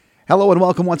Hello and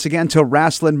welcome once again to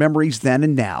Rasslin Memories Then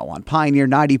and Now on Pioneer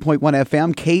 90.1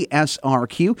 FM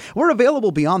KSRQ. We're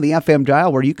available beyond the FM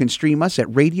dial where you can stream us at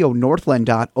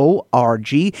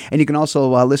radionorthland.org, and you can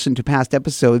also listen to past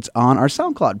episodes on our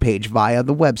SoundCloud page via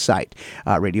the website,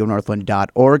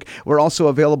 radionorthland.org. We're also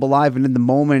available live and in the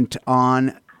moment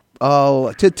on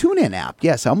to TuneIn app.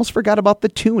 Yes, I almost forgot about the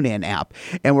TuneIn app.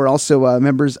 And we're also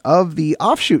members of the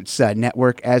Offshoots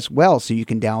network as well, so you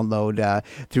can download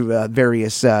through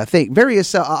various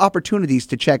opportunities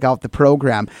to check out the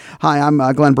program. Hi, I'm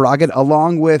Glen Braget,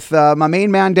 along with my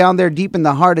main man down there deep in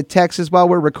the heart of Texas. While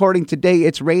we're recording today,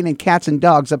 it's raining cats and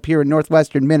dogs up here in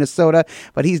northwestern Minnesota,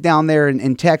 but he's down there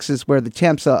in Texas where the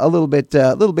temps a little bit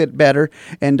better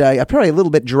and probably a little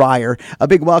bit drier. A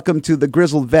big welcome to the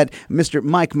grizzled vet, Mr.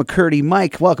 Mike McCurdy.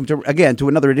 Mike, welcome to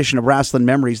another edition of Rasslin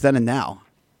Memories Then and Now.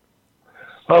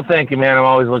 Well, thank you, man. I'm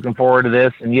always looking forward to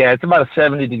this. And yeah, it's about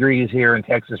 70 degrees here in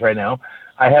Texas right now.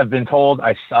 I have been told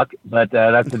I suck, but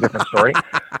that's a different story.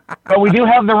 But we do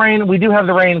have the rain. We do have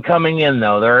the rain coming in,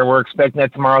 though. We're expecting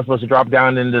that tomorrow is supposed to drop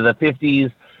down into the 50s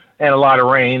and a lot of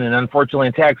rain. And unfortunately,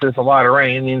 in Texas, a lot of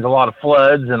rain means a lot of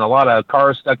floods and a lot of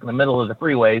cars stuck in the middle of the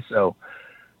freeway. So,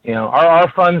 our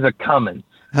funds are coming.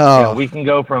 Oh. We can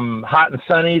go from hot and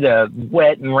sunny to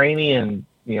wet and rainy and,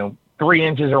 3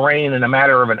 inches of rain in a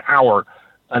matter of an hour.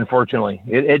 Unfortunately,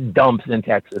 it dumps in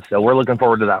Texas. So we're looking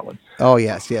forward to that one. Oh,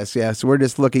 yes. We're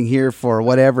just looking here for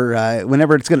whenever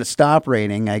it's going to stop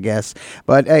raining, I guess.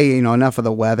 But, hey, enough of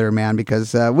the weather, man,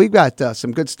 because we've got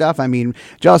some good stuff. I mean,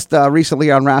 just recently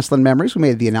on Rasslin Memories, we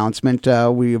made the announcement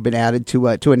we've been added to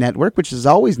a network, which is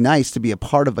always nice to be a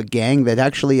part of a gang that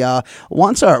actually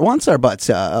wants our butts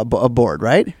aboard,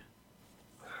 right?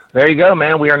 There you go,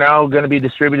 man. We are now going to be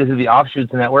distributed to the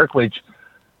Offshoots network, which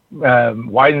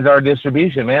widens our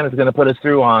distribution, man. It's going to put us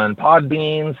through on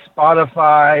Podbean,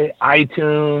 Spotify,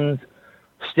 iTunes,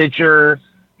 Stitcher,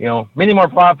 many more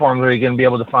platforms where you're going to be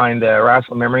able to find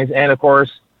Rasslin Memories. And, of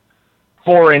course,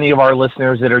 for any of our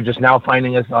listeners that are just now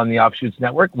finding us on the Offshoots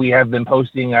network, we have been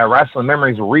posting Rasslin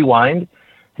Memories Rewind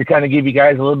to kind of give you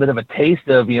guys a little bit of a taste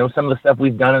of, some of the stuff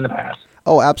we've done in the past.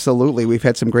 Oh, absolutely. We've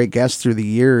had some great guests through the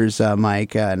years,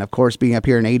 Mike. And, of course, being up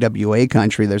here in AWA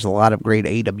country, there's a lot of great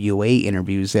AWA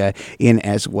interviews in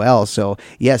as well. So,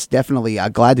 yes, definitely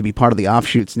glad to be part of the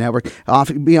Offshoots Network.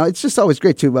 It's just always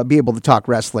great to be able to talk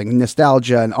wrestling,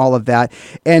 nostalgia, and all of that.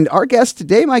 And our guest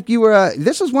today, Mike, you were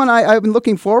this is one I've been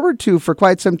looking forward to for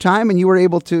quite some time, and you were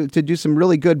able to do some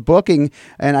really good booking.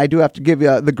 And I do have to give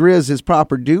you the Grizz his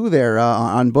proper due there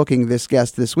on booking this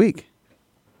guest this week.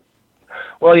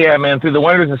 Well, yeah, man, through the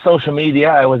wonders of social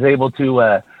media, I was able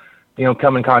to,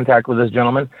 come in contact with this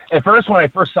gentleman. At first, when I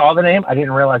first saw the name, I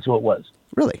didn't realize who it was.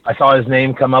 Really? I saw his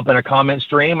name come up in a comment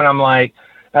stream, and I was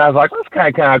like, let's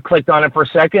kind of clicked on it for a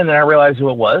second, and then I realized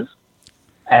who it was.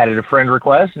 Added a friend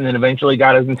request, and then eventually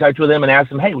got in touch with him and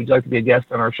asked him, hey, would you like to be a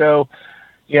guest on our show?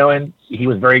 And he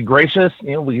was very gracious.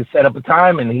 We set up a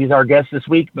time, and he's our guest this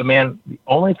week. But, man, the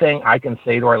only thing I can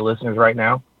say to our listeners right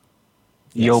now,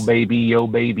 yes. Yo,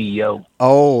 baby, yo.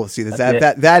 Oh, see,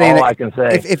 that ain't all I can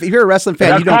say. If you're a wrestling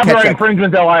fan, you don't catch that. Copyright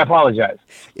infringement, though, I apologize.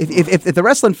 If the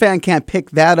wrestling fan can't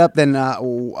pick that up, then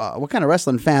what kind of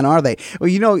wrestling fan are they? Well,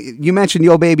 you mentioned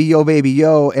yo, baby,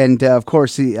 yo, and of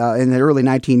course, in the early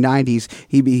 1990s,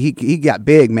 he got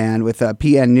big, man, with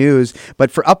PN News. But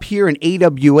for up here in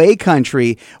AWA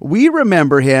country, we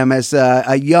remember him as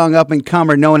a young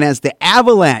up-and-comer known as the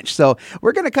Avalanche. So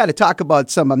we're going to kind of talk about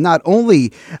some of not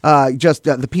only just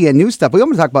the PN News stuff, we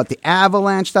want to talk about the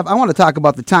Avalanche stuff. I want to talk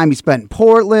about the time he spent in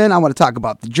Portland. I want to talk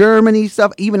about the Germany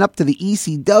stuff, even up to the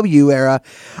ECW era.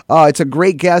 It's a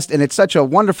great guest, and it's such a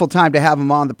wonderful time to have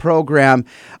him on the program.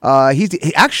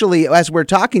 He's actually, as we're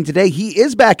talking today, he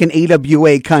is back in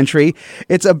AWA country.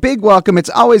 It's a big welcome. It's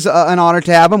always an honor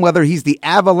to have him, whether he's the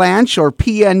Avalanche or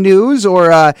PN News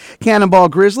or Cannonball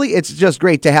Grizzly. It's just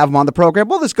great to have him on the program.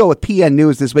 We'll just go with PN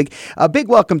News this week. A big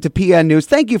welcome to PN News.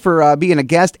 Thank you for being a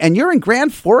guest. And you're in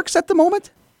Grand Forks at the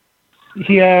moment?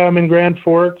 Yeah, I'm in Grand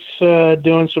Forks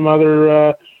doing some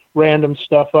other random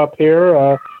stuff up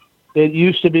here. It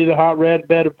used to be the hot red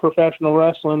bed of professional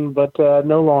wrestling, but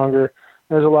no longer.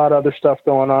 There's a lot of other stuff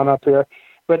going on up here.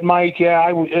 But Mike,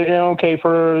 yeah,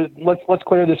 let's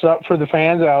clear this up for the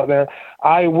fans out there.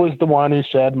 I was the one who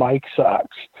said Mike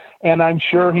sucks, and I'm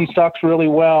sure he sucks really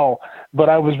well. But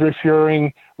I was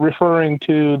referring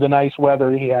to the nice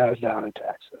weather he has down in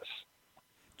Texas.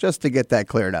 Just to get that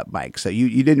cleared up, Mike. So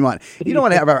you don't want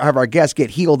to have our guests get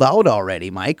healed out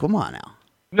already, Mike. Come on now.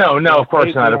 No, of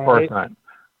course not. Of course not.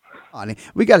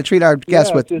 We got to treat our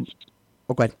guests with.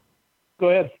 Oh, go ahead. Go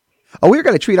ahead. Oh, we're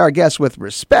going to treat our guests with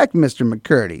respect, Mr.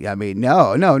 McCurdy. I mean,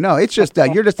 no. It's just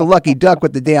you're just a lucky duck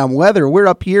with the damn weather. We're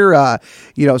up here,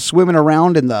 swimming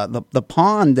around in the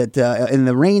pond that in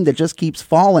the rain that just keeps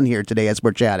falling here today as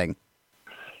we're chatting.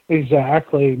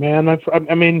 Exactly, man.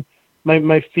 I mean,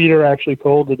 my feet are actually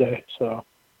cold today, so.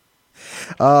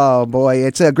 Oh boy,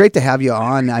 it's great to have you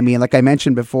on. I mean, like I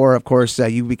mentioned before, of course,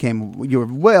 you were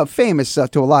well famous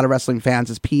to a lot of wrestling fans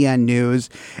as PN News,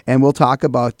 and we'll talk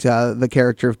about the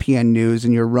character of PN News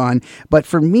and your run. But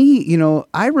for me,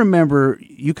 I remember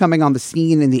you coming on the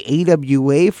scene in the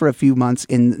AWA for a few months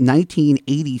in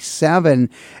 1987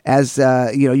 as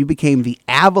you became the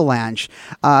Avalanche.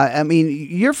 I mean,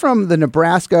 you're from the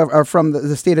Nebraska or from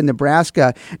the state of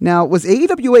Nebraska. Now, was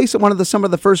AWA some of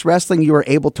the first wrestling you were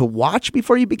able to watch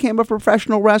before you became a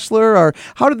professional wrestler, or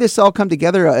how did this all come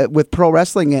together with pro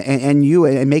wrestling and you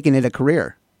and making it a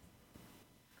career?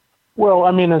 Well,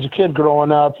 I mean, as a kid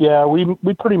growing up, yeah, we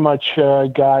pretty much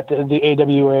got the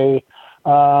AWA.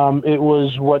 It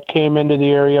was what came into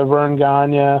the area, Vern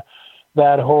Gagne,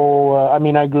 that whole.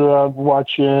 I grew up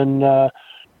watching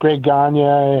Greg Gagne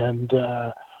and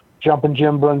Jumpin'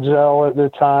 Jim Brunzell at the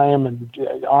time,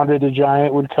 and Andre the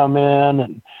Giant would come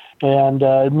in, and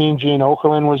Mean Gene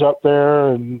Okerlund was up there,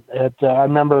 and I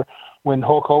remember when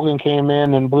Hulk Hogan came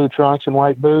in blue trunks and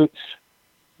white boots,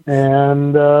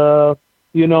 and it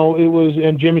was,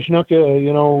 and Jimmy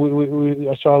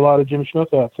Snuka, I saw a lot of Jimmy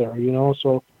Snuka out there,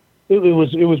 so it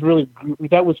was really,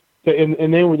 that was,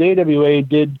 and the AWA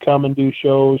did come and do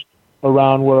shows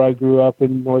around where I grew up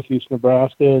in northeast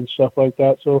Nebraska and stuff like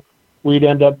that, so we'd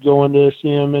end up going to see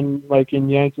him in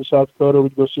Yankton, South Dakota.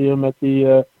 We'd go see him at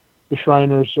the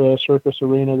Shriners Circus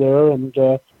Arena there, and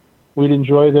we'd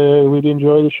enjoy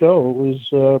the show. It was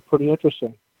pretty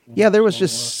interesting. Yeah, there was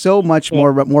just so much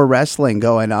more wrestling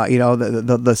going on.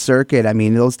 The circuit. I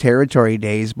mean, those territory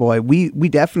days, boy. We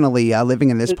definitely living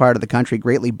in this part of the country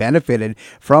greatly benefited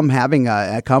from having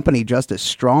a company just as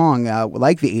strong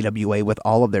like the AWA with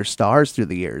all of their stars through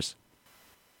the years.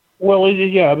 Well,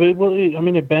 yeah, but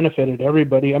it benefited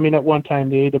everybody. I mean, at one time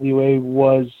the AWA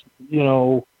was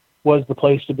the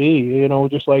place to be,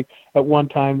 just like at one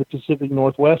time the Pacific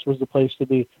Northwest was the place to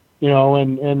be,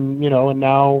 and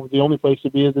now the only place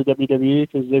to be is the WWE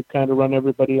because they've kind of run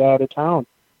everybody out of town.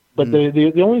 But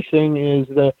the only thing is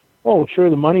that,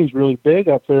 sure, the money's really big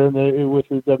up there with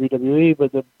the WWE,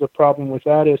 but the problem with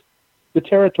that is the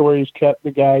territories kept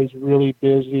the guys really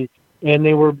busy, and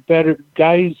they were better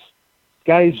guys.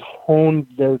 Guys honed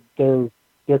their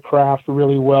craft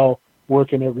really well,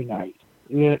 working every night.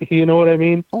 You know what I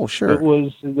mean? Oh, sure. It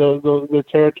was the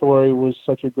territory was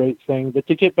such a great thing. But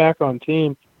to get back on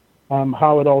team,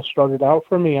 how it all started out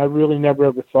for me, I really never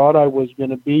ever thought I was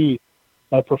going to be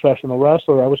a professional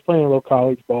wrestler. I was playing a little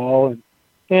college ball,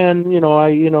 and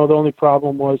the only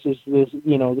problem was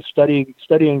the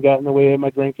studying got in the way of my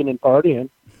drinking and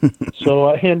partying. So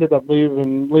I ended up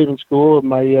leaving school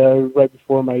right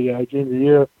before my junior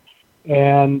year,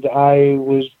 and I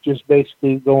was just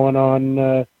basically going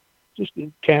on just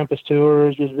campus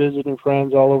tours, just visiting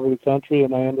friends all over the country,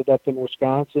 and I ended up in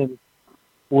Wisconsin,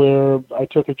 where I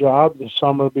took a job the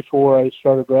summer before I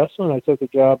started wrestling. I took a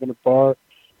job in a bar,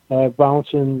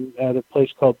 bouncing at a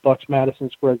place called Buck's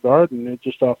Madison Square Garden,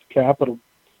 just off the Capitol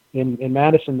in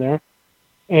Madison there,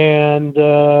 and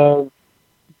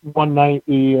one night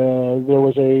there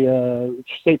was a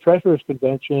state treasurer's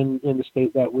convention in the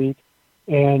state that week,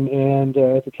 and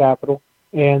at the Capitol,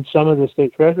 and some of the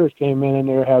state treasurers came in and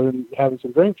they were having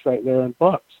some drinks right there in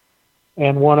Bucks,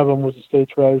 and one of them was the state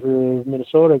treasurer of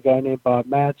Minnesota, a guy named Bob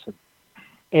Madsen,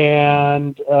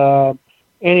 and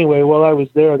anyway, while I was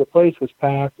there, the place was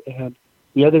packed and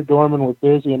the other doormen were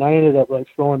busy, and I ended up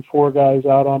throwing 4 guys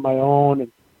out on my own,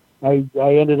 and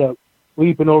I ended up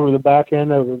leaping over the back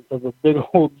end of a big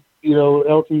old,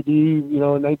 LTD,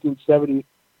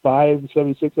 1975,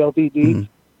 76 LTD,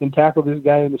 and tackled this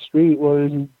guy in the street where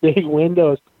there's these big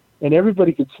windows, and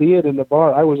everybody could see it in the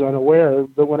bar. I was unaware,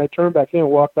 but when I turned back in,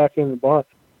 walked back in the bar,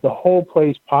 the whole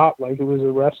place popped like it was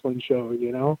a wrestling show,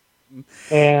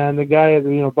 And the guy,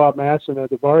 Bob Madsen at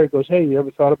the bar, he goes, "Hey, you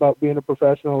ever thought about being a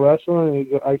professional wrestler?"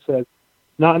 And I said,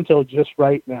 "Not until just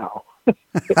right now."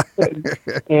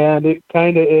 And it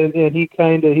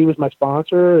he was my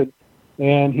sponsor,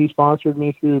 and he sponsored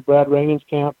me through Brad Rangan's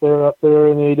camp up there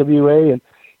in the AWA, and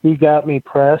he got me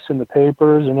press in the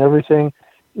papers and everything,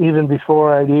 even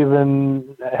before I'd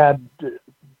even had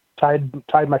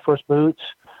tied my first boots.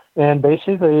 And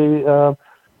basically,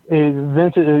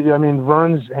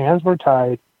 Vern's hands were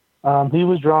tied. He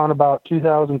was drawing about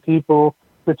 2,000 people,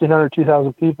 1,500,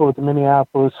 2,000 people at the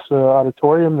Minneapolis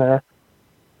auditorium there.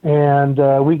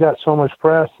 And we got so much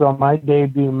press on my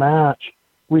debut match.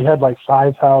 We had like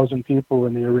 5,000 people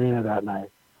in the arena that night.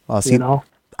 Well, see, You know,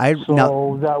 now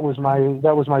so that was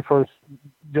my first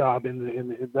job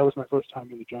that was my first time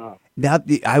in the job.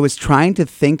 I was trying to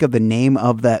think of the name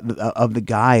of the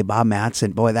guy, Bob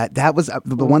Matson. Boy, that was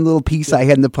the one little piece I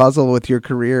had in the puzzle with your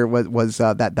career was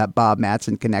that Bob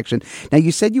Matson connection. Now,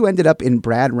 you said you ended up in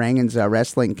Brad Rangan's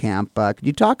wrestling camp. Could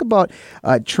you talk about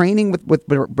training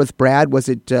with Brad? Was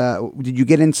it did you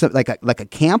get in some, like a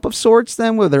camp of sorts?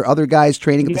 Then were there other guys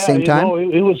training at the same time? No,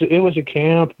 it was a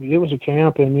camp. It was a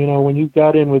camp, and when you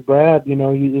got in with Brad,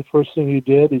 the first thing you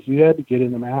did is you had to get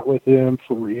in the mat with him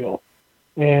for real.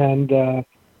 And, I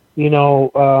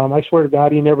swear to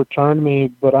God, he never turned me,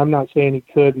 but I'm not saying he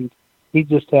couldn't. He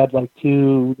just had like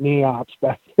 2 knee ops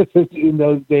back in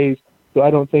those days. So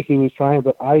I don't think he was trying,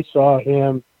 but I saw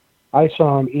him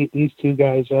eat these 2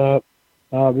 guys up,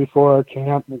 before our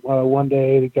camp. One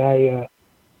day, the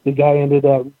guy ended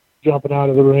up jumping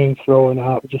out of the ring, throwing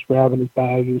up, just grabbing his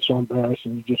bag. He was so embarrassed,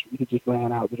 and he just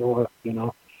ran out the door,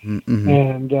 Mm-hmm.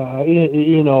 And,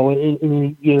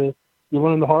 you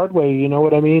learn the hard way, you know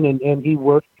what I mean?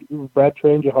 And Brad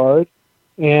trained you hard.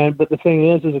 But the thing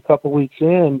is a couple weeks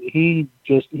in, he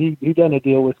done a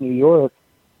deal with New York,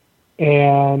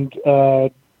 and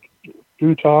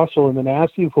Drew Tossell and the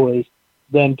Nasty Boys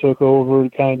then took over,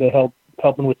 kind of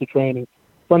helping with the training.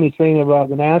 Funny thing about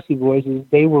the Nasty Boys is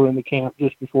they were in the camp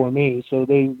just before me, so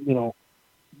they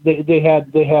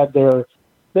had their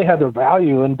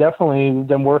value, and definitely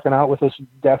them working out with us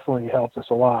definitely helped us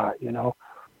a lot,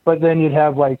 But then you'd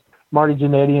have like Marty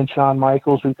Jannetty and Shawn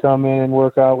Michaels would come in and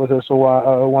work out with us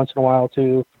once in a while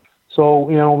too. So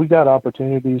we got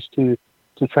opportunities to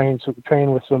train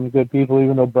with some good people,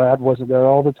 even though Brad wasn't there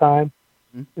all the time.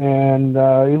 Mm-hmm. And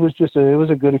it was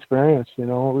a good experience. It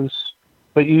was,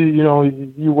 but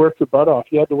you worked your butt off.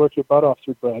 You had to work your butt off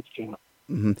through Brad's camp.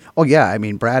 Mm-hmm. Oh yeah, I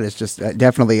mean Brad is just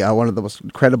definitely one of the most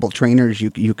incredible trainers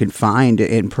you can find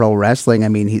in pro wrestling. I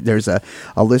mean, there's a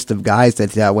list of guys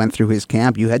that went through his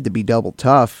camp. You had to be double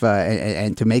tough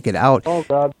and to make it out. Oh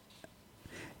God!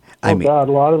 A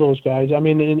lot of those guys. I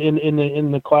mean,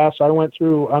 in the class I went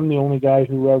through, I'm the only guy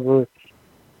who ever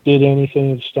did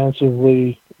anything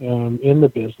extensively in the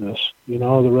business. The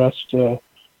rest,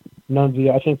 none of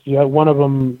the. I think one of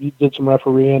them did some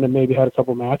refereeing and maybe had a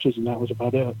couple matches, and that was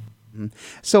about it.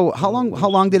 So how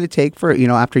long did it take for,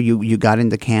 after you got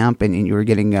into camp and you were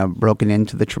getting broken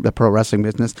into the pro wrestling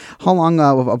business, how long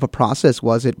of a process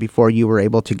was it before you were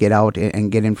able to get out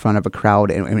and get in front of a crowd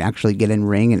and actually get in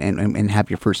ring and have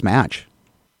your first match?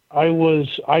 I went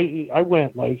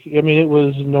it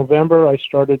was November. I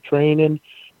started training.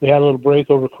 We had a little break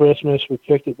over Christmas. We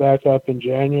picked it back up in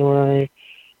January.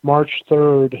 March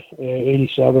 3rd,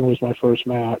 87 was my first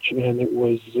match, and it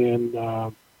was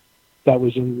that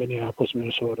was in Minneapolis,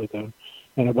 Minnesota then.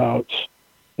 And about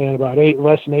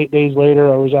less than 8 days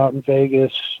later, I was out in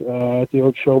Vegas at the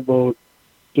old Showboat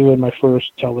doing my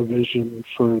first television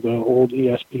for the old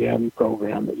ESPN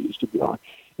program that used to be on.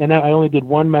 And I only did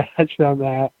 1 match on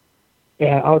that.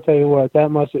 And I'll tell you what,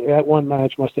 that one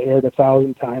match must have aired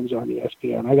 1,000 times on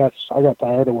ESPN. I got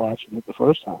tired of watching it the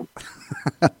first time.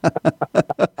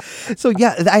 So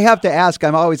yeah, I have to ask.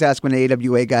 I'm always asking an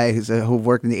AWA guy who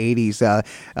worked in the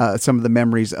 '80s some of the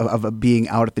memories of being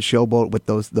out at the Showboat with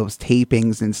those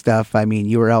tapings and stuff. I mean,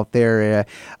 you were out there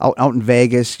out in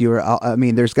Vegas. You were. I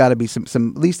mean, there's got to be some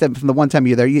at least from the one time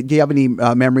you're there. Do you have any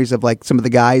memories of like some of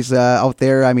the guys out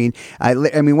there? I mean,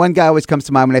 one guy always comes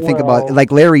to mind when I think about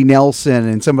like Larry Nelson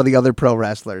and some of the other pro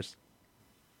wrestlers.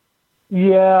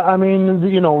 Yeah, I mean,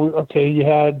 okay, you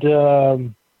had,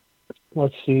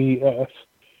 let's see,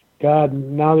 God,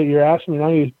 now that you're asking me, now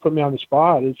you put me on the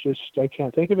spot. It's just, I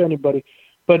can't think of anybody.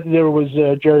 But there was,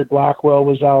 Jerry Blackwell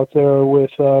was out there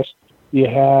with us. You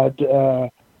had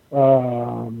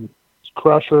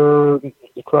Crusher.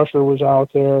 The Crusher was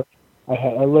out there. I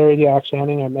had Larry the Axe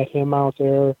Henning. I met him out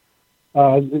there.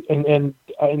 And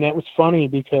that was funny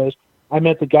because I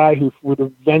met the guy who would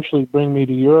eventually bring me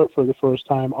to Europe for the first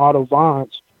time, Otto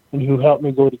Wanz, and who helped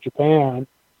me go to Japan,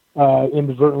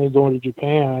 inadvertently going to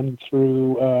Japan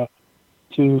through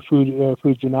to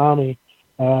Fujinami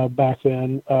back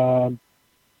then.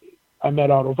 I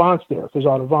met Otto Wanz there because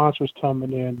Otto Wanz was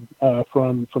coming in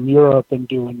from Europe and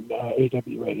doing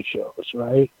AWA shows,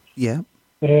 right? Yeah.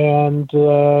 And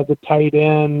the tight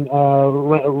end,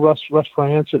 Russ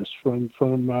Francis from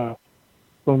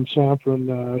Sanford,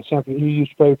 he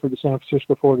used to play for the San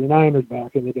Francisco 49ers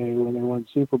back in the day when they won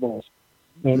Super Bowls.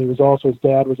 And he was also, his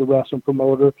dad was a wrestling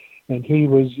promoter, and he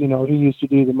was, he used to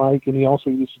do the mic, and he also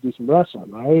used to do some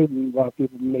wrestling, right? And a lot of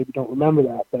people maybe don't remember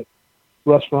that, but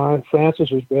Russ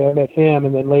Francis was bad. I met him,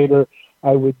 and then later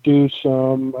I would do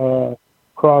some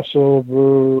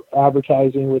crossover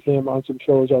advertising with him on some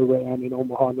shows I ran in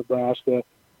Omaha, Nebraska,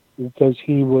 because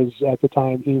he was, at the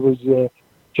time, he was the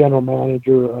general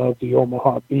manager of the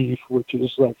Omaha Beef, which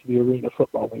is like the Arena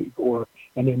Football League or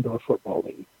an indoor football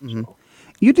league. Mm-hmm. So,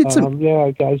 You did some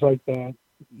guys like that.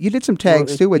 You did some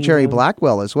tags too with Jerry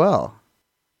Blackwell as well.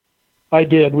 I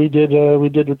did. We did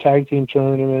the tag team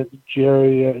tournament.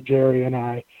 Jerry and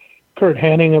I. Kurt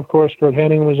Hennig, of course. Kurt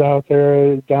Hennig was out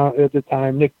there down at the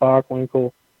time. Nick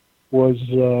Bockwinkel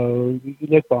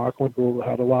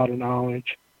had a lot of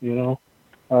knowledge.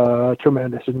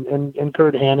 Tremendous. And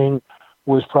Kurt Hennig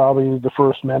was probably the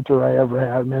first mentor I ever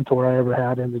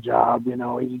had in the job.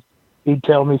 He'd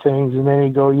tell me things, and then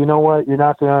he'd go, you know what? You're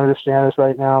not going to understand this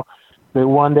right now, but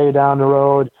one day down the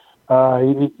road,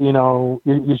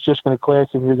 it's just going to click,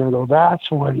 and you're going to go, that's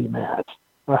what he meant,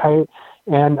 right?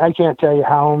 And I can't tell you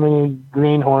how many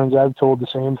greenhorns I've told the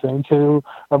same thing to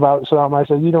about something. I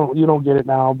said, you don't get it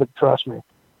now, but trust me,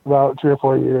 about 3 or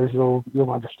 4 years, you'll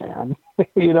understand,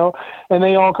 And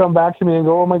they all come back to me and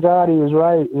go, oh my God, he was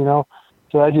right,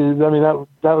 So that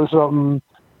was something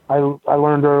I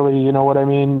learned early. You know what I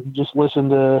mean? Just listen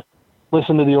to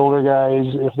the older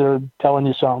guys. If they're telling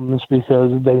you something, it's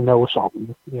because they know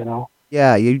something.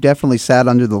 Yeah, you definitely sat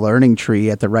under the learning tree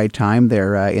at the right time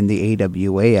there in the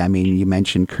AWA. I mean, you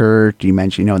mentioned Kurt. You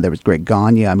mentioned, there was Greg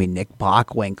Gagne. I mean, Nick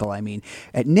Bockwinkel. I mean,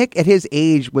 Nick at his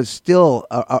age was still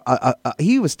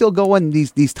he was still going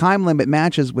these time limit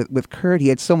matches with Kurt. He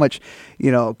had so much,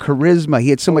 charisma. He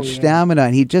had so much stamina,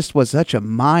 and he just was such a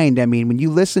mind. I mean, when you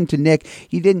listen to Nick,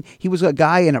 he was a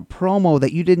guy in a promo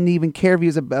that you didn't even care if he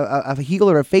was a heel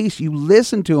or a face. You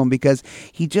listened to him because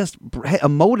he just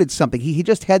emoted something. He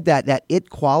just had that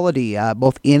it quality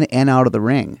both in and out of the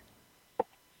ring.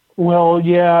 Well,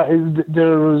 yeah,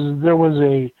 there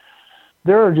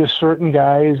are just certain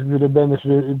guys that have been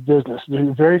in this business.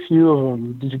 There's very few of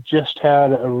them that just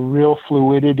had a real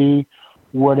fluidity,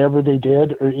 whatever they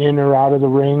did, or in or out of the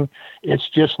ring. It's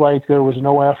just like there was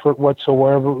no effort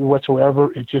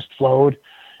whatsoever. It just flowed.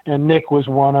 And Nick was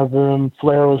one of them.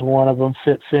 Flair was one of them.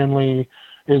 Fit Finlay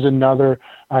is another.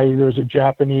 There's a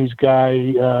Japanese guy,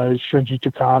 Shinji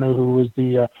Takano, who was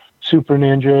the super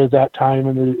ninja at that time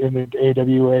in the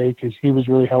AWA, because he was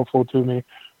really helpful to me.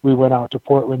 We went out to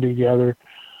Portland together.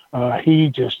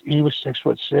 He was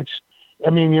 6'6". I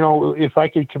mean, if I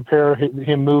could compare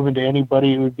him moving to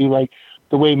anybody, it would be like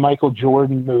the way Michael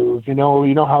Jordan moved. You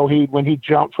know how when he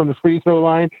jumped from the free throw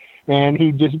line, and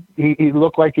he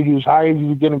looked like he was high as he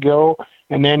was going to go,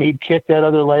 and then he'd kick that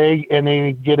other leg, and then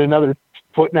he'd get another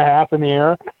 1.5 feet in the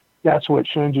air. That's what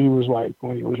Shinji was like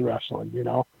when he was wrestling,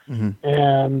 Mm-hmm.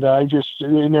 And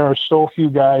and there are so few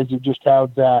guys that just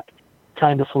have that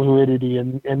kind of fluidity,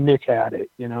 and Nick had it,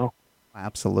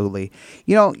 Absolutely.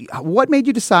 What made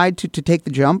you decide to take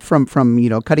the jump from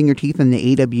cutting your teeth in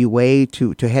the AWA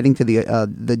to heading to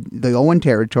the Owen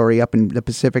territory up in the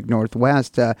Pacific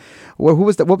Northwest? What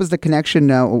was the connection?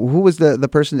 Who was the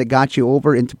person that got you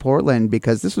over into Portland?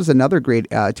 Because this was another great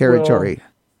territory.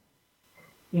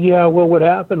 Well, what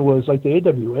happened was, like, the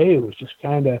AWA was just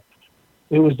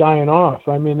it was dying off.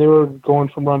 I mean, they were going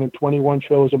from running 21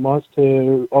 shows a month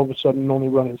to all of a sudden only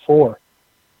running 4.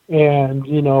 And,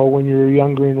 when you're a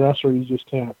young green wrestler, you just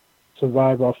can't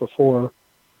survive off of 4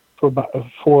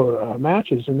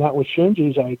 matches. And that was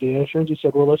Shinji's idea. Shinji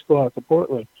said, well, let's go out to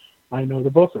Portland. I know the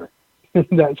booker.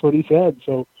 That's what he said.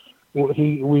 So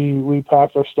we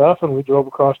packed our stuff and we drove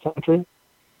across country,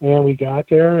 and we got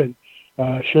there, and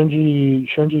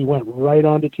Shinji went right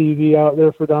onto TV out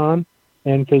there for Don.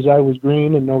 And because I was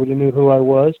green and nobody knew who I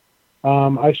was,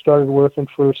 I started working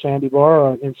for Sandy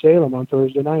Barr in Salem on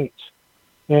Thursday nights.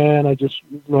 And I just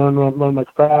learned my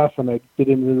craft, and I'd get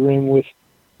into the ring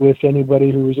with anybody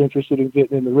who was interested in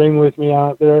getting in the ring with me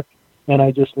out there. And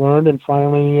I just learned, and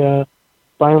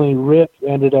finally Rip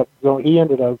ended up going. He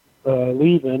ended up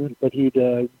leaving, but he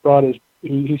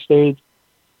stayed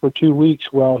for 2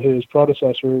 weeks while his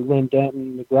predecessor, Lynn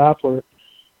Denton, the grappler,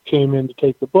 came in to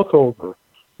take the book over.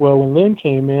 Well, when Lynn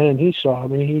came in and he saw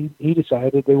me, he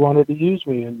decided they wanted to use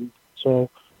me, and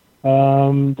so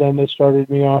then they started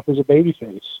me off as a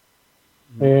babyface,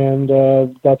 and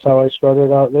that's how I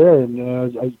started out there. And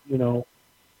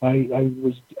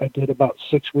I did about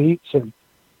 6 weeks, and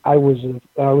I was a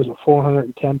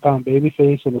 410-pound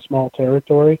babyface in a small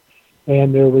territory,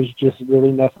 and there was just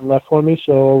really nothing left for me.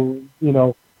 So we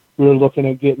were looking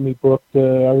at getting me booked.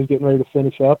 I was getting ready to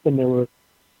finish up, and they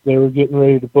were getting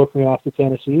ready to book me off to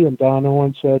Tennessee. And Don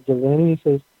Owen said to Lynn, he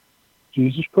says,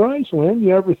 Jesus Christ, Lynn,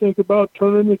 you ever think about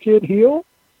turning the kid heel?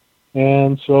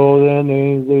 And so then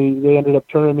they ended up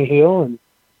turning me heel,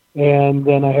 and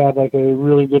then I had like a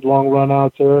really good long run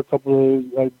out there.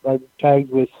 I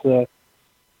tagged with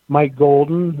Mike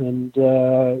Golden,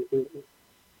 and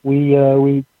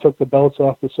we took the belts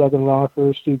off the Southern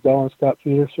Rockers, Steve Bell and Scott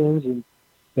Petersons, and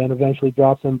then eventually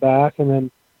dropped them back. And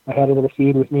then I had a little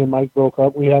feud with me and Mike broke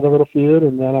up. We had a little feud,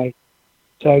 and then I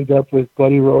tagged up with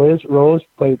Buddy Rose,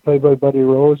 played by Buddy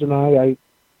Rose, and I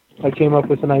came up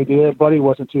with an idea. Buddy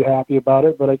wasn't too happy about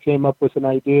it, but I came up with an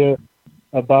idea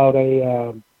about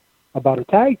a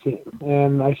tag team.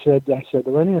 And I said to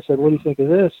Lenny, I said, what do you think of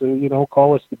this? So,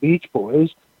 call us the Beach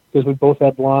Boys, because we both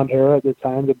had blonde hair at the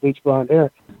time, the bleach blonde hair.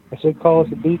 I said, call us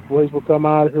the Beach Boys. We'll come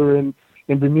out here in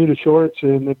Bermuda shorts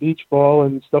and the beach ball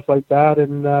and stuff like that,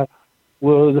 and the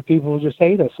people will just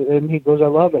hate us. And he goes, I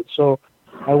love it. So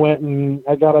I went and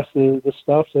I got us the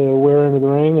stuff to wear into the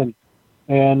ring,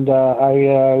 and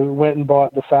I went and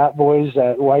bought the Fat Boys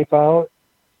at Wipeout,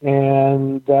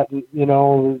 and that,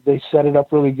 they set it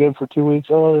up really good for 2 weeks.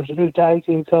 Oh, there's a new tag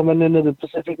team coming into the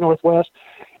Pacific Northwest.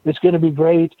 It's going to be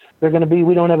great. We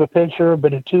don't have a picture,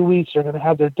 but in 2 weeks, they're going to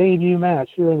have their debut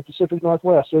match here in the Pacific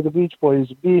Northwest. They're the Beach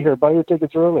Boys. Be here. Buy your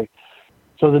tickets early.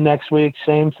 So the next week,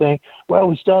 same thing. Well,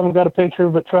 we still haven't got a picture,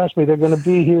 but trust me, they're going to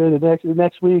be here the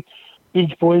next week.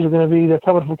 Beach Boys are going to be, they're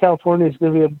coming from California. It's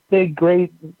going to be a big,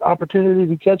 great opportunity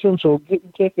to catch them, so get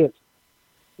your tickets.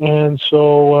 And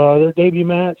so their debut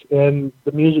match, and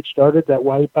the music started, that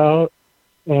Wipeout,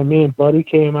 and me and Buddy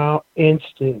came out,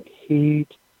 instant heat.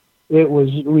 It was,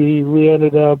 we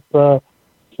ended up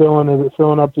filling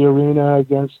up the arena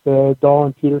against Dahl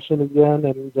and Peterson again,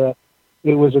 and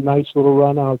it was a nice little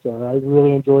run out there. I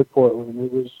really enjoyed Portland.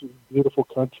 It was a beautiful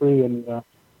country, and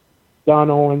Don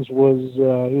Owens was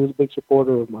he was a big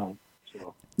supporter of mine.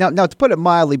 So. Now, to put it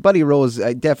mildly, Buddy Rose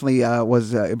definitely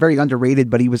was very underrated,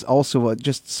 but he was also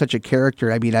just such a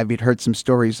character. I mean, I've heard some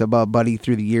stories about Buddy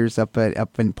through the years up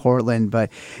in Portland. But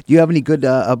do you have any good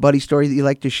Buddy stories that you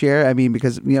like to share? I mean,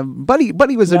 because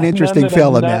Buddy was an interesting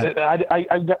fella, man.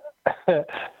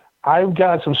 I've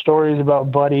got some stories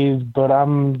about Buddy, but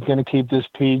I'm gonna keep this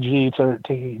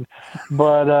PG-13.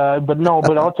 But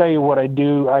I'll tell you what I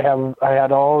do. I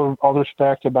had all the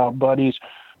respect about Buddy's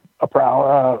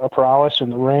prowess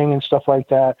in the ring and stuff like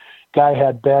that. Guy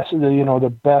had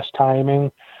the best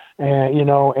timing,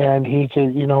 and he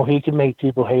could make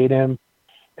people hate him.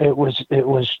 He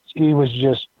was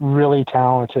just really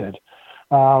talented.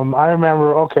 I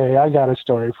remember. Okay, I got a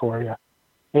story for you.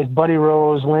 It's Buddy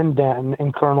Rose, Lynn Denton,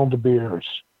 and Colonel De Beers,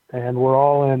 and we're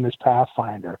all in this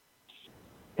Pathfinder.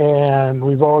 And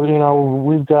we've all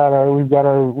got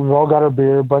our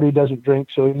beer. Buddy doesn't drink,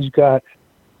 so he's got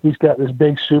this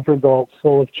big super gulp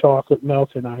full of chocolate milk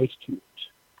and ice cubes.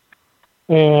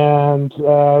 And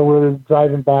we're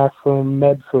driving back from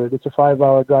Medford. It's a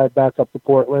 5-hour drive back up to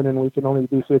Portland, and we can only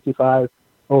do 55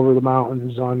 over the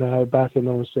mountains on back in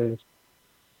those days.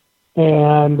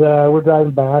 And we're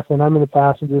driving back, and I'm in the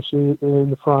passenger seat in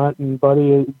the front, and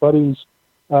Buddy's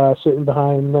sitting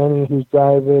behind Lenny, who's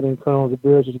driving, and Colonel De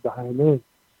Beers is behind me.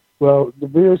 Well, De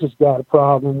Beers has got a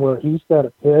problem where he's got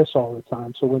to piss all the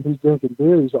time. So when he's drinking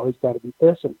beer, he's always got to be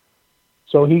pissing.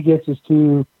 So he gets his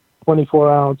 2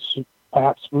 24-ounce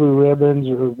Pabst Blue Ribbons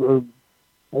or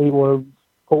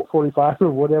Colt 45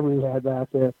 or whatever he had back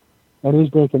there, and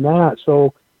he's drinking that.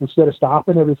 So instead of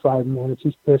stopping every 5 minutes,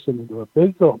 he's pissing into a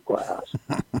big old glass.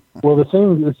 Well, the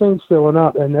thing's filling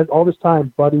up, and all this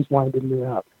time, Buddy's winding me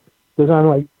up. Because I'm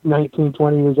like 19,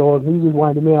 20 years old, and he's just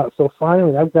winding me up. So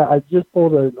finally, I just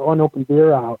pulled an unopened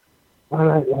beer out,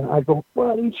 and I go,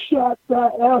 Buddy, shut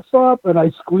that ass up, and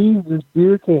I squeeze this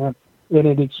beer can, and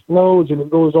it explodes, and it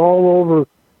goes all over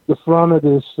the front of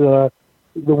this, the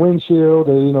windshield,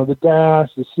 the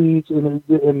dash, the seats,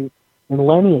 and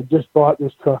Lenny had just bought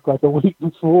this truck like a week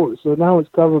before, so now it's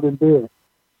covered in beer.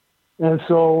 And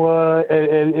so,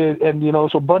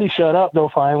 so Buddy shut up though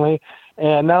finally,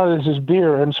 and now there's this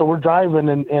beer, and so we're driving,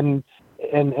 and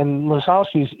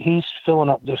Lasowski's he's filling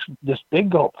up this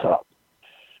big gulp cup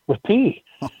with pee,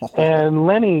 and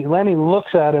Lenny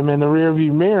looks at him in the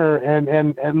rearview mirror, and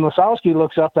Lasowski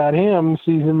looks up at him,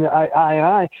 sees him the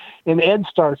eye, and Ed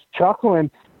starts chuckling,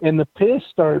 and the piss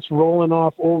starts rolling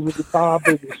off over the top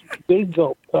of this big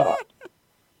gulp cup.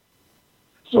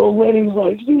 So Lenny's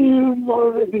like,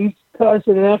 he's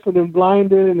cussing and effing and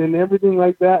blinded and everything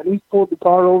like that. And he's pulled the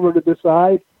car over to the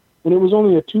side, and it was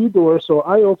only a 2-door. So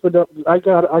I opened up. I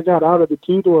got out of the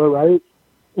 2-door, right,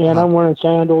 and I'm wearing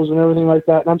sandals and everything like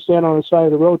that. And I'm standing on the side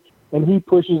of the road, and he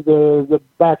pushes the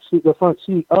back seat, the front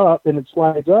seat up, and it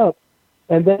slides up.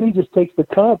 And then he just takes the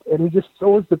cup and he just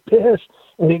throws the piss,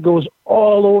 and it goes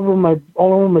all over my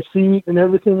seat and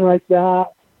everything like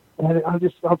that. And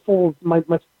I'm full. My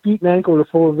feet and ankles are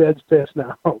full of Ed's piss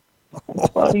now.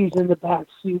 Buddy's in the back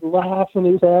seat laughing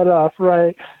his head off,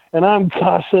 right? And I'm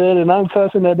cussing at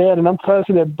Ed, and I'm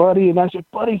cussing at Buddy, and I said,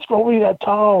 Buddy, throw me that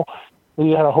towel. And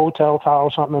he had a hotel towel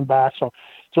or something in back, so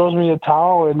throws me a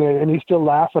towel, and he's still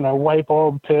laughing. I wipe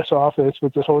all the piss off this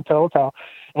with this hotel towel,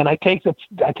 and I take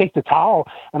the towel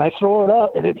and I throw it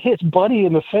up, and it hits Buddy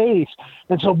in the face,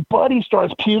 and so Buddy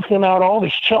starts puking out all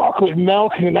this chocolate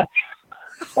milk and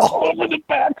all over the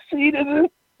back seat of the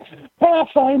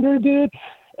Pathfinder, dude.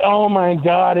 Oh my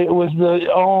God! It was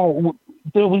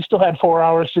dude, we still had 4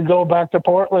 hours to go back to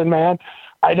Portland, man.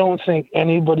 I don't think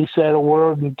anybody said a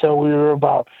word until we were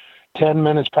about 10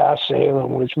 minutes past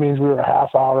Salem, which means we were a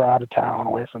half hour out of town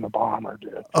away from the bomber,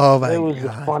 dude. Oh my God. It was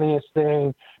the funniest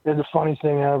thing. It was the funniest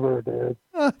thing ever, dude.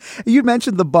 You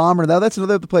mentioned the bomber. Now, that's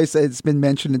another place that's been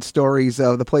mentioned in stories,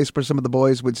 the place where some of the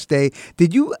boys would stay.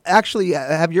 Did you actually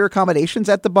have your accommodations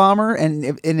at the bomber?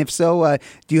 And if so, what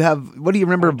do you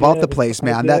remember about the place,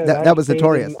 man? That was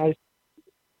notorious.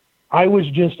 I was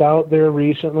just out there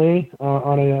recently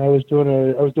I was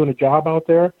doing a job out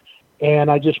there,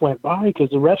 and I just went by because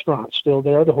the restaurant's still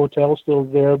there, the hotel's still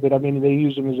there, but I mean they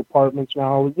use them as apartments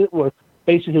now. It was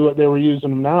basically what they were using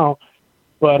them now,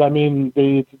 but I mean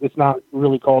it's not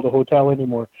really called a hotel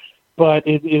anymore. But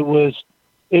it was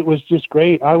just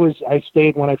great. I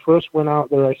stayed when I first went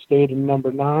out there. I stayed in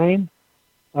number 9,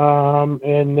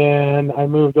 and then I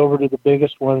moved over to the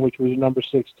biggest one, which was number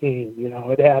 16. You know,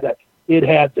 it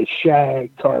had the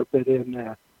shag carpet in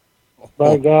there.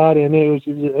 By God, and it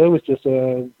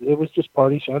was just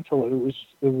party central. It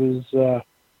was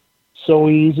so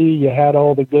easy. You had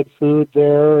all the good food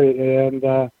there, and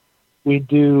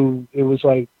it was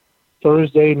like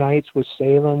Thursday nights was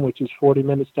Salem, which is 40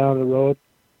 minutes down the road.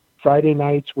 Friday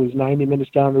nights was 90 minutes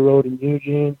down the road in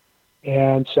Eugene,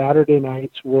 and Saturday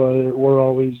nights were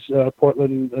always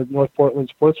North Portland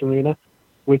Sports Arena,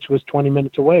 which was 20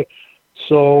 minutes away.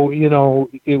 So you know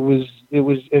it was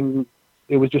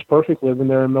just perfect living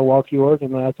there in Milwaukee,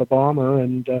 Oregon at the bomber,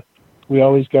 and we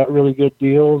always got really good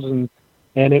deals, and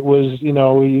it was, you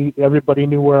know, everybody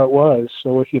knew where it was.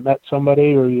 So if you met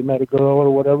somebody or you met a girl or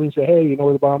whatever, you say, hey, you know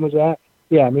where the bomber's at?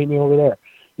 Yeah, meet me over there.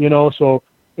 You know, so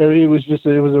it was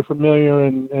a familiar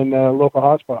and local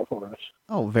hotspot for us.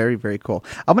 Oh, very, very cool.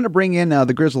 I'm going to bring in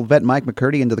the grizzled vet Mike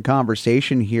McCurdy into the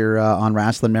conversation here on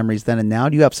Rasslin Memories Then and Now.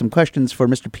 Do you have some questions for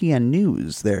Mr. PN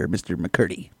News there, Mr.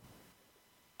 McCurdy?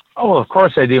 Oh, of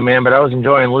course I do, man. But I was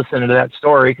enjoying listening to that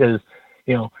story because,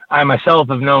 you know, I myself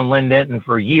have known Len Denton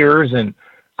for years, and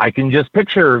I can just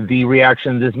picture the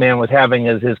reaction this man was having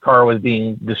as his car was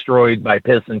being destroyed by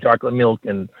piss and chocolate milk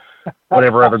and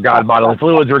whatever other god bodily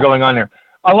fluids were going on there.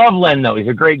 I love Len, though. He's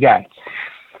a great guy.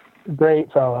 Great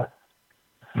fella.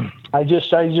 I just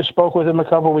spoke with him a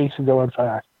couple weeks ago, in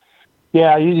fact.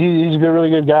 Yeah, he's a really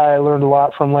good guy. I learned a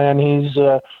lot from Len. He's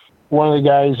one of the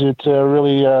guys that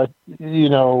really, you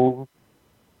know,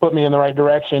 put me in the right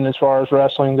direction as far as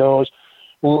wrestling goes.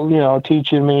 You know,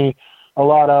 teaching me a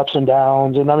lot of ups and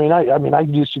downs. And I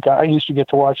used to get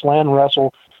to watch Len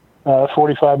wrestle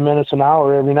 45 minutes an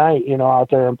hour every night, you know, out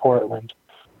there in Portland.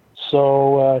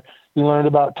 So you learned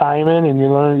about timing, and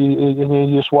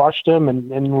you just watched him.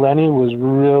 And Lenny was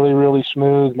really, really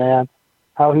smooth, man.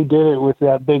 How he did it with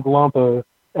that big lump of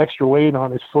extra weight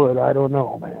on his foot, I don't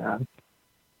know, man.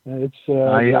 It's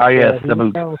yes, the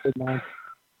boot. Talented, man.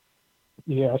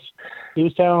 Yes, he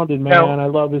was talented, man. Now, I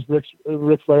love his Ric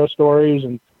Flair stories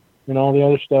and all the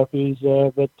other stuff. Yeah,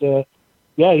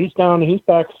 he's down. He's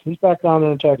back down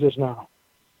there in Texas now.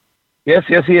 Yes,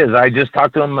 he is. I just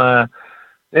talked to him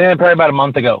probably about a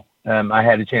month ago. I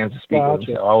had a chance to speak with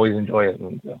him, so I always enjoy it.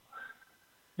 And so.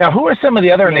 Now, who are some of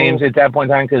the other names at that point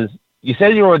in time? Because you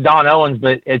said you were with Don Owens,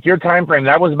 but at your time frame,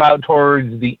 that was about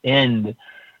towards the end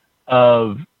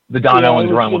of the Don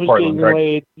Owens run with Portland, right?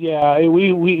 Late. Yeah,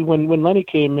 we when Lenny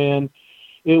came in,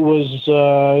 it was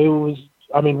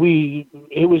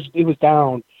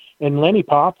down, and Lenny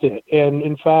popped it. And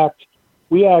in fact,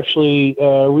 we actually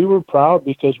we were proud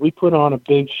because we put on a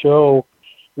big show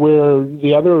where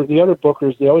the other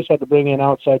bookers, they always had to bring in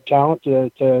outside talent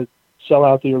to sell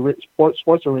out the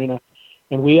sports arena,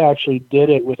 and we actually did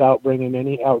it without bringing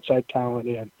any outside talent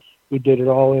in. We did it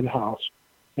all in house,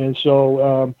 and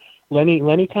so.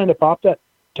 Lenny kind of popped that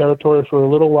territory for a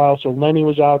little while. So Lenny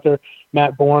was out there.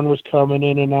 Matt Bourne was coming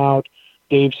in and out.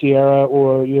 Dave Sierra,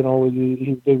 or he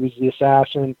was the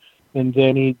assassin, and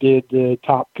then he did the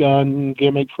Top Gun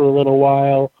gimmick for a little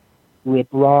while.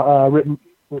 Rip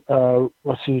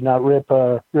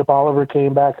Oliver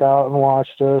came back out and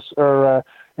watched us,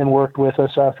 and worked with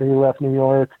us after he left New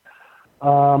York.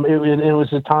 It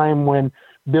was a time when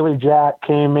Billy Jack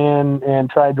came in and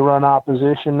tried to run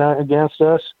opposition against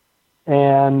us,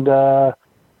 and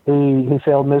he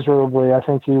failed miserably. I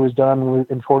think he was done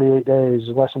in 48 days,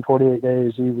 less than 48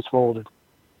 days. He was folded,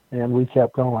 and we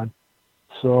kept going.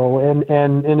 So,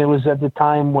 and it was at the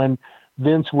time when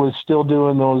Vince was still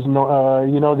doing those, the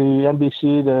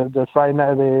NBC, the Friday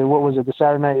night, the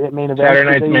Saturday night main event. Saturday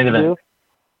night's main event.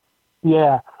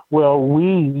 Yeah. Well,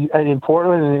 we, in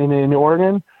Portland and in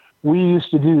Oregon, we used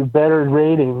to do better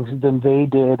ratings than they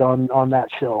did on that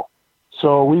show.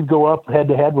 So we'd go up head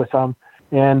to head with them,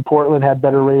 and Portland had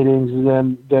better ratings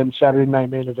than Saturday night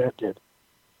main event did.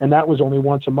 And that was only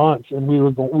once a month, and we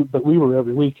were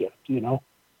every weekend,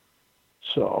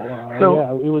 So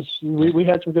yeah, it was. We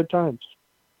had some good times.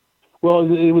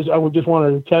 Well, it was. I would just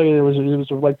wanted to tell you, it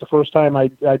was like the first time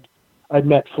I'd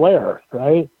met Flair,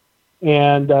 right?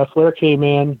 And Flair came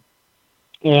in,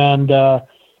 and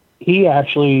he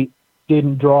actually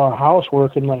didn't draw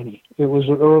housework in Lenny. It was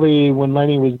early when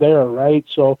Lenny was there, right?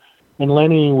 So, and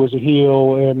Lenny was a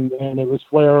heel, and it was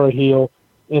Flair a heel,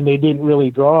 and they didn't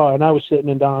really draw. And I was sitting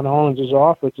in Don Owens'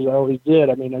 office, as I always did.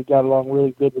 I mean, I got along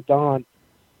really good with Don.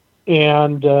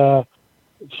 And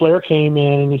Flair came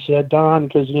in and he said, Don,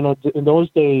 because, in those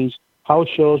days, house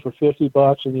shows were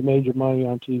 $50 and you made your money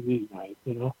on TV, right?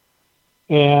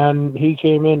 And he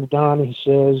came in to Don and he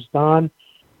says, Don,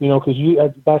 because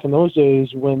back in those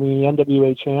days when the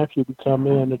NWA champion would come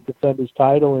in to defend his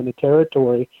title in the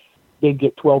territory, they'd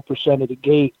get 12% of the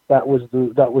gate. That was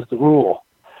the rule.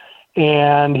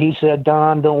 And he said,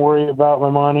 Don, don't worry about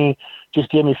my money. Just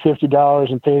give me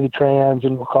 $50 and pay the trans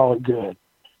and we'll call it good.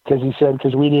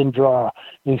 Because we didn't draw.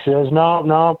 And he says,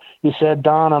 no. He said,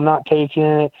 Don, I'm not taking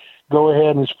it. Go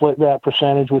ahead and split that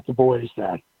percentage with the boys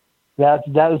then. That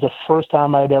was the first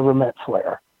time I'd ever met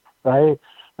Flair, right?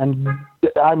 And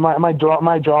my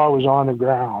jaw was on the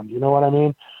ground. You know what I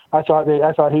mean? I thought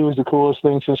he was the coolest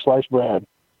thing since sliced bread.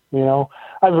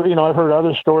 I've heard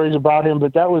other stories about him,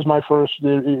 but that was my first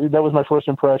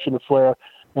impression of Flair,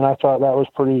 and I thought that was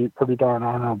pretty darn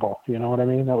honorable. You know what I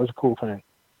mean? That was a cool thing.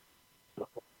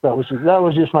 That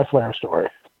was just my Flair story.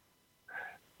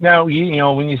 Now,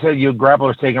 when you said your grappler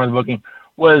was taking over the booking,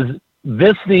 was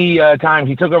this the time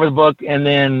he took over the book, and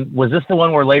then was this the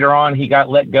one where later on he got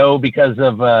let go because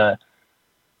of,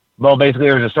 basically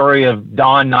there was a story of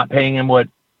Don not paying him what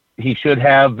he should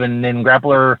have, and then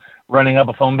grappler running up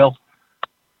a phone bill?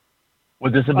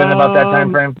 Would this have been about that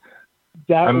time frame?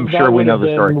 I'm sure we know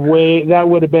the story. That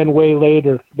would have been way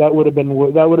later. That would have been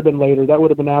later. That would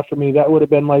have been after me. That would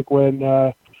have been like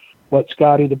when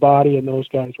Scotty the Body and those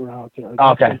guys were out there.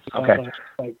 Okay.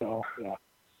 Yeah.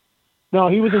 No,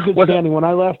 he was in good standing. When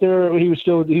I left there, he was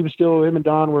still him and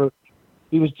Don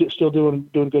he was still doing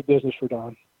good business for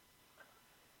Don.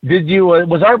 Did you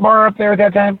was Art Barr up there at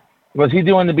that time? Was he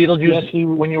doing the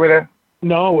Beetlejuice when you were there?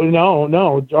 No.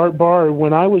 Art Barr,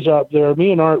 when I was up there,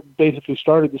 me and Art basically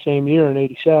started the same year in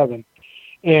 '87,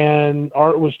 and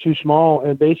Art was too small,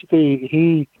 and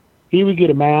basically he would get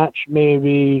a match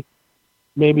maybe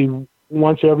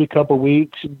once every couple of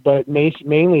weeks, but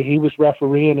mainly he was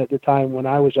refereeing at the time when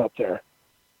I was up there,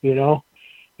 and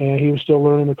he was still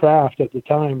learning the craft at the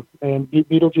time. And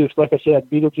Beetlejuice, like I said,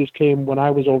 Beetlejuice came when I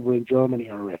was over in Germany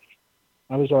already.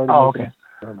 I was already in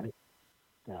Germany.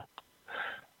 Yeah.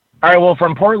 All right. Well,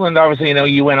 from Portland, obviously,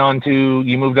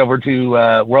 you moved over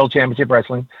to World Championship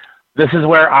Wrestling. This is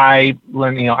where I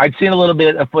learned, I'd seen a little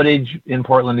bit of footage in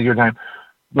Portland at your time,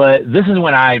 but this is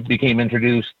when I became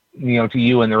introduced, to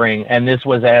you in the ring. And this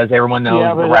was, as everyone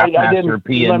knows, the Rap Master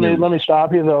PN. Let me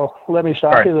stop you though.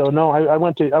 No, I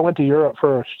went to Europe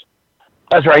first.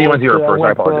 That's right. You went to Europe first.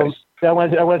 I apologize.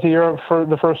 I went to Europe for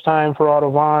the first time for Otto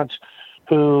Wanz,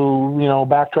 who,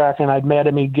 backtracking, I'd met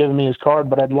him, he'd given me his card,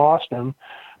 but I'd lost him.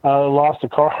 Lost the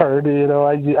card,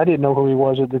 I didn't know who he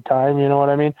was at the time, you know what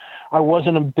I mean? I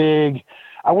wasn't a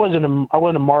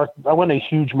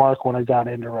huge mark when I got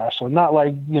into wrestling. Not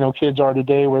like, kids are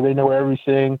today where they know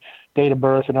everything, date of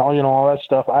birth and all, all that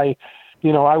stuff. I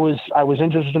was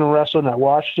interested in wrestling. I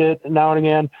watched it now and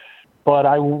again, but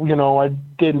I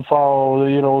didn't follow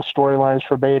storylines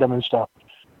verbatim and stuff.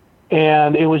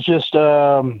 And it was just,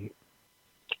 now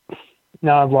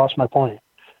I've lost my point.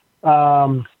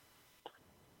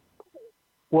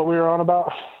 What we were on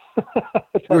about?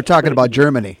 We were talking about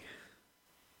Germany.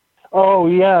 Oh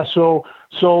yeah, so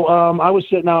I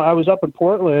was up in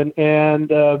Portland, and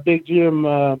Big Jim,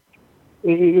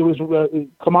 it was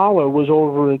Kamala was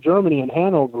over in Germany in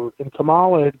Hanover, and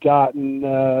Kamala had gotten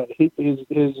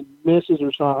his missus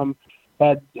or something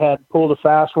had pulled a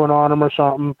fast one on him or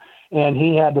something, and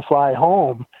he had to fly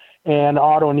home, and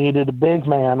Otto needed a big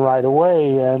man right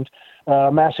away, and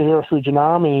Masahiro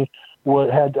Fujinami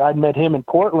I'd met him in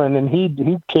Portland, and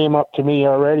he came up to me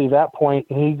already at that point,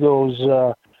 and he goes,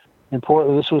 in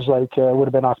Portland, this was like, would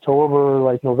have been October,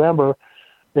 like November.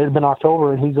 It had been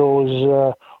October, and he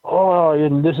goes,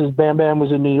 and this is Bam Bam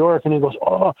was in New York, and he goes,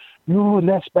 you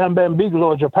next Bam Bam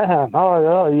Bigelow, Japan.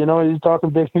 He's talking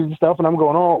big stuff, and I'm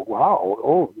going, oh, wow,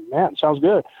 oh, man, sounds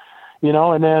good.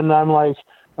 And then I'm like,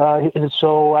 and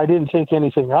so I didn't think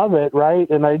anything of it, right?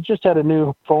 And I just had a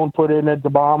new phone put in at the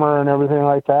Bomber and everything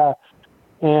like that.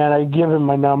 And I give him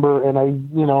my number, and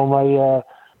and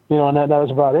that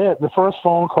was about it. The first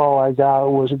phone call I got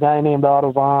was a guy named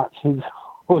Otto. He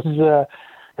was,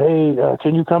 hey,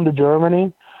 can you come to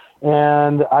Germany?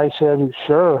 And I said,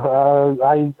 sure.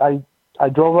 I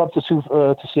drove up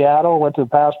to Seattle, went to the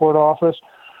passport office.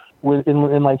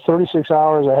 In like 36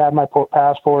 hours, I had my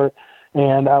passport,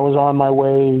 and I was on my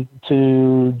way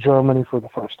to Germany for the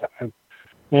first time.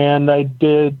 And I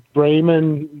did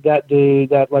Bremen that day,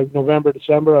 that like November,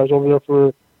 December. I was over there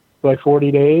for like 40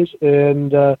 days.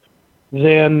 And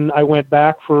then I went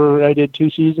back I did 2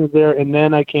 seasons there. And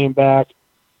then I came back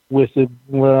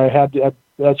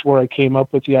that's where I came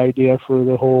up with the idea for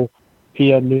the whole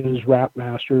PN News Rap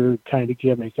Master kind of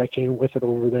gimmick. I came with it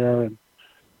over there.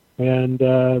 And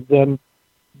then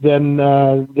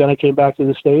I came back to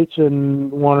the States and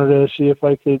wanted to see if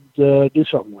I could do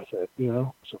something with it,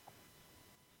 So.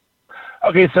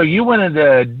 Okay, so you went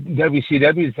into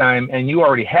WCW time, and you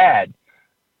already had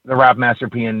the Rap Master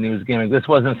PN News gimmick. This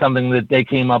wasn't something that they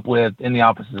came up with in the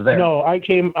offices there. No, I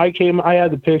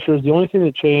had the pictures. The only thing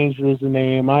that changed was the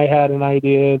name. I had an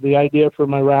idea. The idea for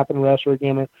my Rap and Wrestler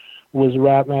gimmick was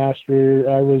Rap Master.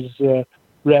 I was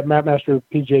Rap Master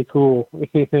PJ Cool. I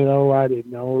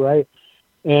didn't know, right?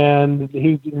 And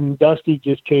Dusty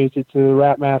just changed it to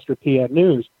Rap Master PN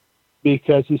News,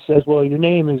 because he says, well, your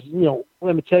name is,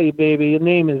 let me tell you, baby, your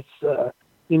name is,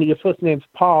 your first name's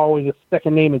Paul, and your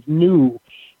second name is New.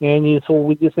 And so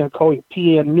we're just going to call you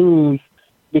PN News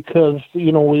because,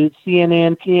 with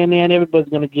CNN, everybody's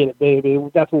going to get it, baby.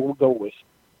 That's what we'll go with.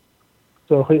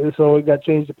 So it got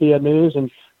changed to PN News,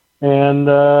 and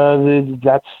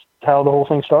that's how the whole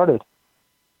thing started.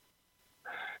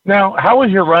 Now, how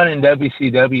was your run in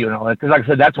WCW and all that? Because, like I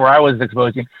said, that's where I was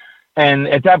exposing. And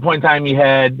at that point in time, you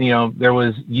had, there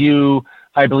was you,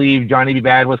 I believe Johnny B.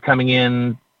 Bad was coming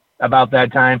in about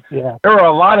that time. Yeah. There were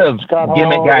a lot of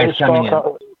gimmick guys coming in.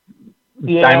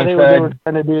 Yeah, they were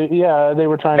trying to do, they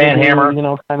were trying Van to do, Hammer.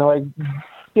 Kind of like,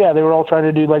 they were all trying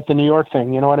to do like the New York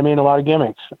thing, you know what I mean? A lot of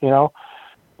gimmicks,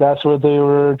 That's what they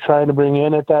were trying to bring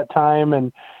in at that time.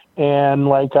 And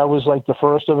like, I was like the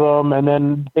first of them. And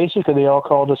then basically they all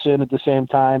called us in at the same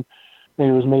time. I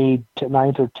think it was May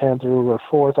 9th or 10th or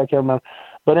 4th. I can't remember.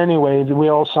 But anyway, we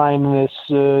all signed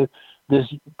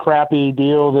this crappy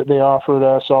deal that they offered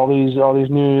us. All these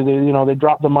new, they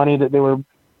dropped the money that they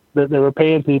were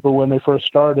paying people when they first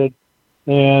started.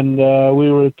 And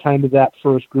we were kind of that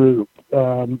first group.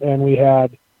 And we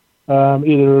had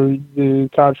either the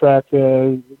contract,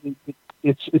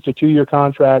 it's a 2-year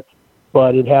contract,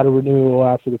 but it had a renewal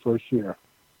after the first year.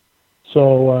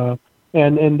 So,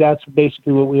 and that's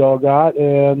basically what we all got,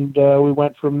 and we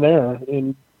went from there.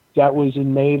 And that was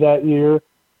in May that year.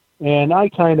 And I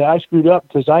screwed up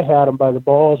because I had them by the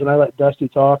balls, and I let Dusty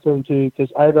talk to them too,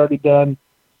 because I had already done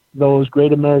those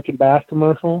Great American Bash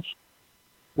commercials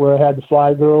where I had the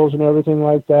Fly Girls and everything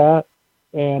like that.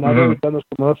 And I'd already done those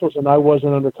commercials, and I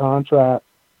wasn't under contract.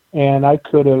 And I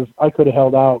could have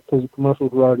held out because the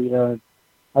commercials were already airing.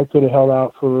 I could have held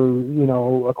out for,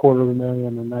 $250,000,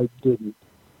 and I didn't.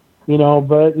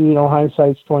 But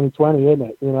hindsight's 20/20, isn't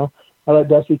it? I let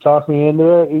Dusty talk me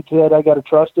into it. He said I got to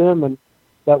trust him, and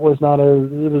that was not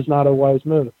a wise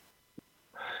move.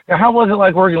 Now, how was it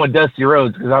like working with Dusty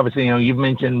Rhodes? Because obviously, you've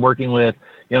mentioned working with,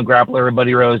 Grappler,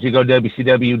 Buddy Rose. You go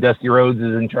WCW, Dusty Rhodes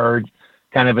is in charge,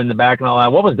 kind of in the back and all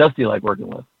that. What was Dusty like working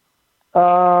with?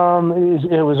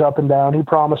 It was up and down. He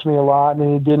promised me a lot,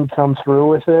 and he didn't come through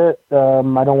with it. I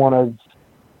don't want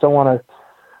to.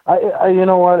 You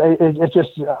know what? I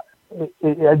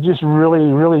just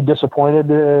really disappointed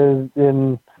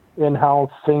in how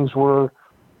things were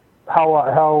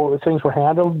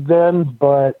handled then.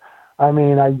 But I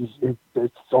mean,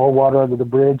 it's all water under the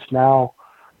bridge now.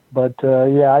 But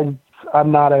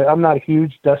I'm not a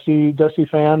huge Dusty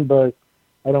fan, but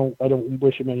I don't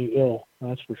wish him any ill.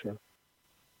 That's for sure.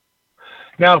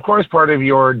 Now, of course, part of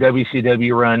your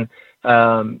WCW run,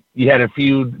 you had a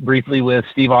feud briefly with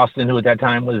Steve Austin, who at that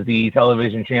time was the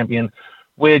television champion,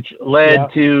 which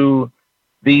led to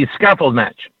the scaffold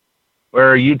match,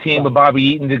 where you teamed with Bobby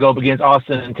Eaton to go up against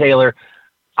Austin and Taylor.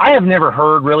 I have never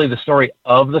heard really the story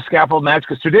of the scaffold match,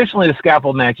 because traditionally the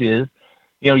scaffold match is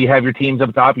you have your teams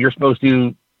up top. You're supposed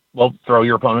to, well, throw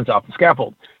your opponents off the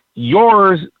scaffold.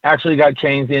 Yours actually got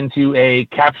changed into a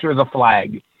capture the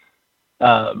flag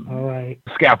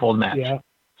scaffold match. Yeah.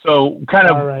 So kind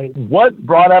of what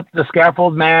brought up the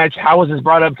scaffold match? How was this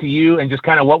brought up to you? And just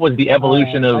kind of what was the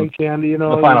evolution of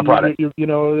the final product?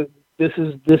 This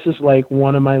is like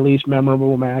one of my least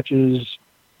memorable matches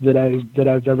that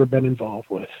I've ever been involved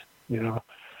with, and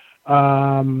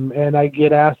I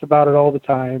get asked about it all the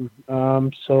time.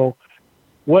 So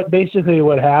what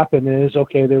happened is,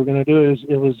 okay, they were going to do is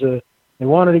they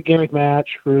wanted a gimmick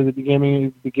match for the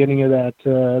beginning of that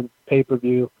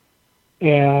pay-per-view.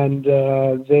 And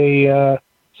they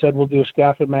said, we'll do a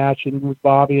scaffold match, and with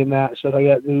Bobby and that. So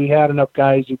we had enough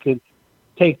guys who could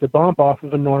take the bump off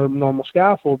of a normal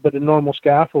scaffold. But a normal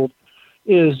scaffold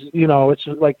is, it's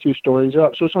like 2 stories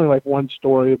up. So it's only like 1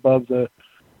 story above the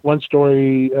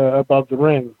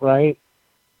ring, right?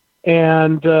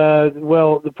 And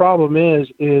well, the problem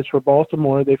is for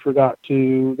Baltimore, they forgot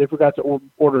to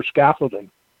order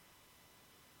scaffolding.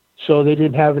 So they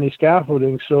didn't have any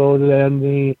scaffolding. So then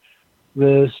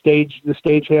the stage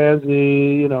hands,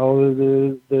 the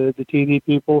TV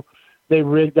people, they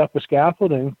rigged up a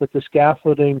scaffolding, but the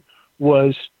scaffolding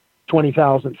was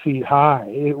 20,000 feet high.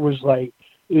 It was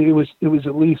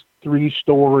at least 3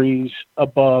 stories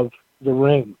above the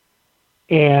ring.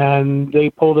 And they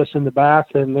pulled us in the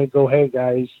back and they go, hey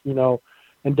guys,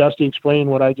 and Dusty explained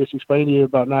what I just explained to you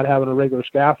about not having a regular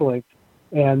scaffolding.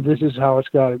 And this is how it's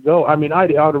got to go. I mean,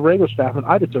 out of regular scaffolding,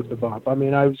 I'd have took the bump. I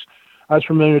mean, I was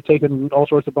familiar with taking all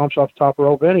sorts of bumps off the top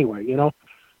rope anyway, and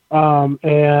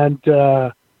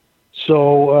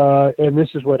this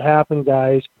is what happened,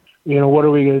 guys. What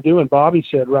are we going to do? And Bobby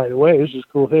said right away, this is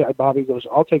cool. Hey, Bobby goes,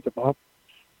 I'll take the bump.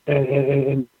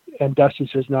 And Dusty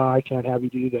says, no, I can't have you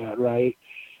do that, right?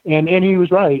 And he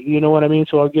was right, you know what I mean?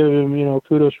 So I'll give him,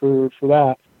 kudos for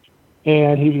that.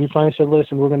 And he finally said,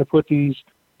 listen, we're going to put these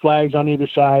flags on either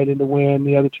side, and to win,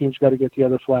 the other team's got to get the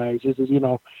other flags. This is,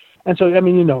 And so, I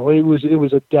mean, it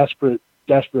was a desperate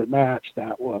match,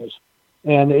 that was.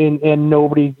 And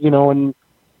nobody, and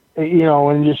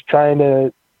just trying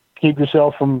to keep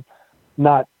yourself from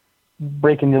not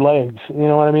breaking your legs. You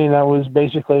know what I mean? That was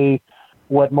basically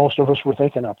what most of us were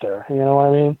thinking up there. You know what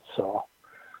I mean? So.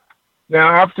 Now,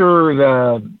 after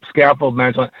the scaffold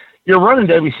match, you're running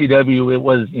WCW. It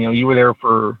was, you were there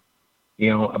for,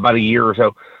 about a year or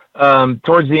so.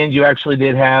 Towards the end, you actually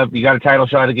you got a title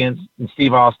shot against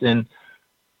Steve Austin.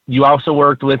 You also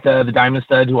worked with the Diamond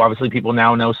Stud, who obviously people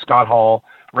now know, Scott Hall,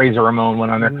 Razor Ramon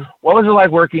went on there. Mm-hmm. What was it like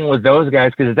working with those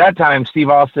guys? Because at that time, Steve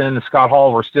Austin and Scott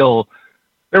Hall were still,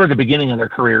 they were at the beginning of their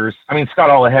careers. I mean, Scott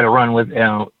Hall had a run with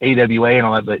AWA and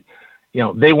all that, but,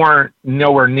 they weren't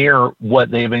nowhere near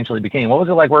what they eventually became. What was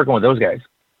it like working with those guys?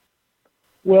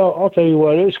 Well, I'll tell you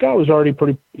what, Scott was already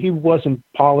he wasn't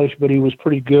polished, but he was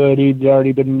pretty good. He'd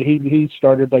already he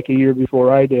started like a year before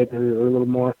I did, or a little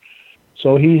more.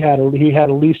 So he had at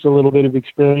least a little bit of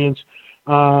experience.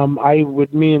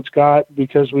 Me and Scott,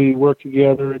 because we worked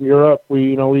together in Europe,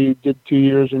 we did 2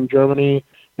 years in Germany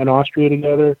and Austria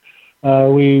together.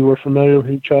 We were familiar with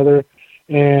each other,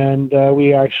 and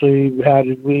we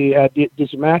did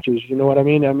some matches. You know what I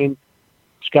mean? I mean,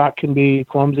 Scott can be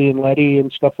clumsy and leady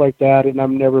and stuff like that, and I've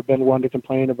never been one to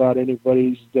complain about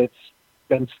anybody that's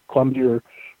been clumsy or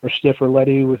stiff or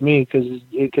leady with me, because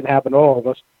it can happen to all of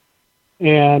us.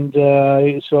 And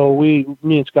so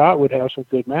me and Scott would have some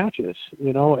good matches,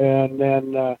 and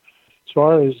then as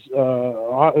far as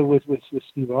with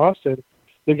Steve Austin,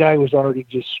 the guy was already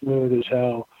just smooth as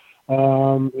hell.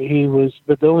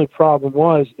 But the only problem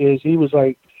is he was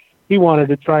like, he wanted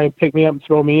to try and pick me up and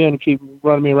throw me in and keep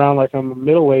running me around like I'm a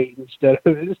middleweight instead of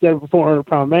a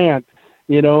 400-pound man,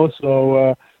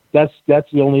 So that's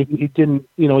the only, he didn't,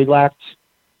 he lacked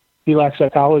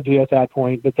psychology at that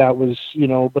point. But that was,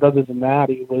 but other than that,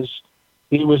 he was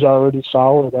already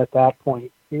solid at that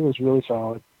point. He was really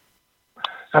solid.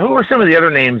 Now, who were some of the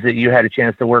other names that you had a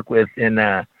chance to work with in,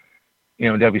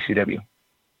 WCW?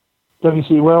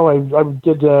 Well, I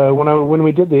did when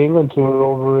we did the England tour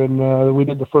over, and we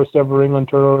did the first ever England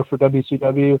tour for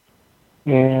WCW,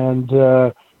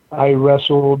 and I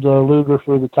wrestled Luger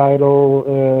for the title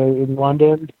in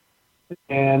London,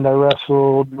 and I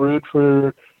wrestled Rude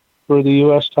for the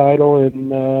U.S.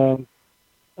 title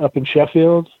up in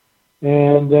Sheffield,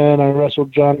 and then I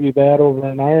wrestled Johnny B. Bad over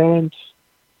in Ireland,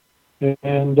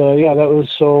 and that was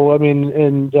so. I mean,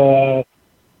 and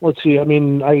let's see. I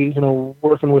mean,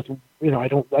 working with.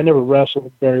 I never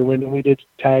wrestled Barry Windham. We did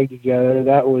tag together.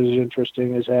 That was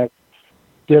interesting as heck.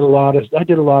 I did a lot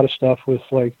of stuff with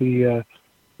like the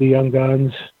Young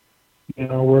Guns,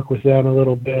 work with them a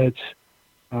little bit.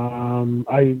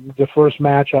 The first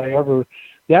match I ever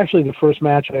had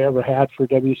for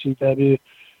WCW,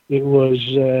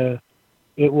 and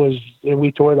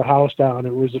we tore the house down.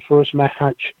 It was the first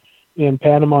match in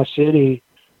Panama City,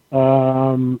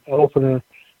 opener,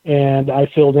 and I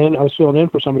was filling in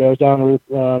for somebody. I was down with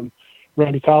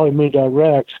Randy Colley, Moondog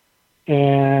Rex,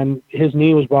 and his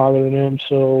knee was bothering him.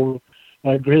 So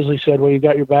Grizzly said, "Well, you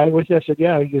got your bag with you?" I said,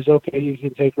 "Yeah." He goes, "Okay, you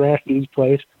can take Randy's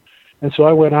place." And so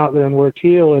I went out there and worked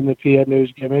heel in the PN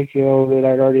News gimmick, that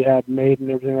I'd already had made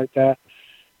and everything like that.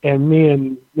 And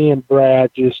me and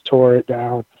Brad just tore it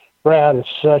down. Brad is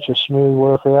such a smooth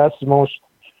worker. That's one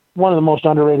of the most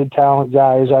underrated talent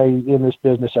guys in this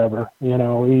business ever.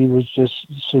 He was just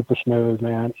super smooth,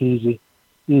 man. Easy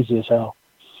as hell.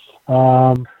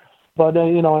 But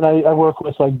and I work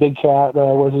with like Big Cat,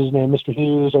 what's his name, Mr.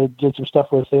 Hughes. I did some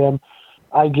stuff with him.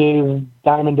 I gave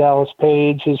Diamond Dallas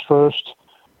Page his first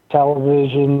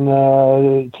television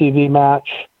TV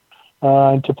match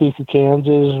in Topeka,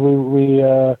 Kansas.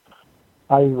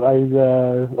 I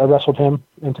wrestled him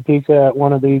in Topeka at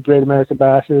one of the Great American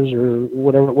Bashes or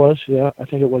whatever it was. Yeah, I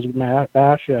think it was a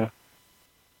bash. Yeah,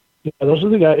 those are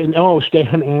the guys. And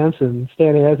Stan Hansen.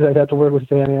 I'd have to work with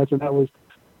Stan Hansen. That was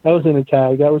in a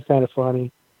tag. That was kind of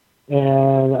funny.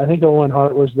 And I think Owen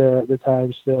Hart was there at the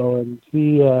time still, and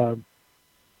he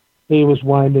was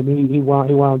winding. He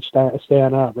wound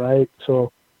Stan up, right?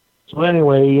 So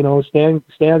anyway,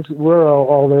 Stan's. We're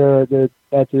all there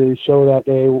at the show that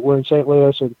day. We're in St.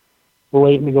 Louis, and we're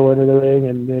waiting to go into the ring,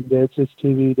 and it's his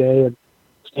TV day, and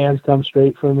Stan's come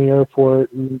straight from the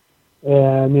airport, and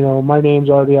my name's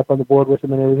already up on the board with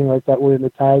him and everything like that. We're in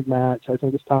the tag match. I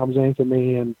think it's Tom Zink and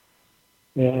me and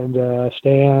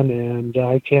Stan, and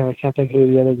I can't think who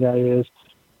the other guy is,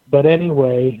 but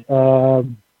anyway.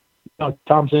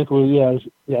 Tom Zink was,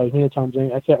 it was me and Tom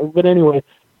Zink. I can't, but anyway,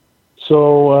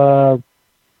 so,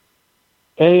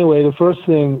 the first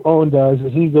thing Owen does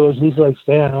is he's like,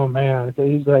 Stan, oh man,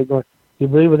 he's like going, do you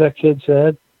believe what that kid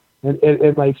said? And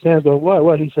like Stan's going,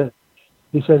 what? He said,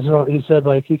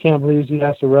 like, he can't believe he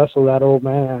has to wrestle that old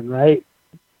man, right?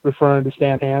 Referring to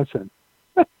Stan Hansen.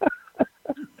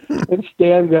 And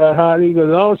Stan got hot. He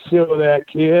goes, "I'll show that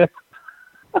kid."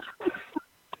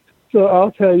 So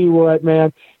I'll tell you what,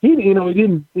 man. He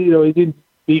didn't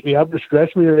beat me up or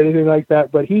stretch me or anything like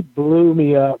that, but he blew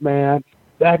me up, man.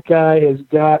 That guy has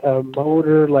got a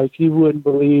motor like you wouldn't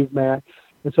believe, man.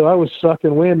 And so I was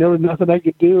sucking wind. There was nothing I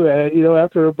could do.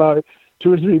 After about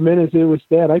 2 or 3 minutes, it was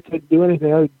dead. I couldn't do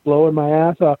anything. I was blowing my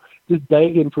ass off, just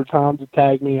begging for Tom to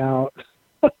tag me out.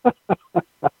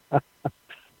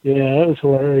 Yeah, it was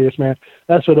hilarious, man.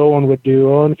 That's what Owen would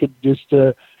do. Owen could just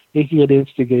he could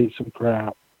instigate some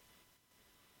crap.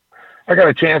 I got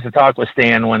a chance to talk with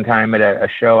Stan one time at a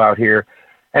show out here,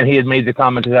 and he had made the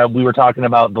comment that we were talking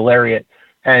about the lariat,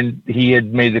 and he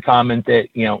had made the comment that,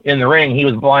 in the ring, he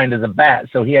was blind as a bat,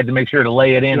 so he had to make sure to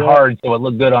lay it in hard so it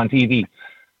looked good on TV.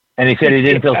 And he said he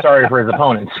didn't feel sorry for his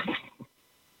opponents.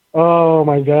 Oh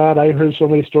my God! I heard so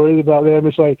many stories about them.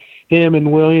 It's like him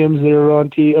and Williams. They were on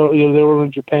they were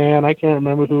in Japan. I can't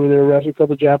remember who they were wrestling. A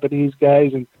couple of Japanese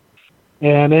guys,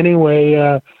 and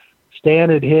anyway, Stan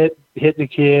had hit the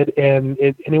kid, and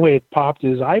it popped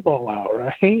his eyeball out,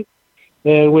 right?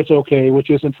 And which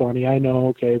isn't funny. I know,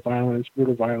 okay, violence,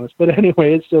 brutal violence, but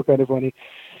anyway, it's still kind of funny.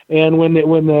 And when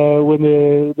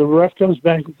the ref comes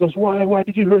back and goes, why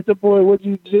did you hurt the boy? What did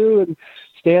you do? And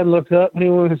Stan looked up and he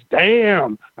was,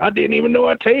 damn, I didn't even know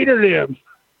I tatered him.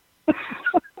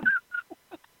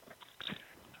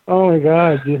 Oh my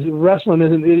God, wrestling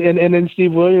isn't, and then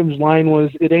Steve Williams' line was,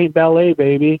 "It ain't ballet,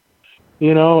 baby,"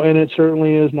 and it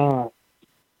certainly is not.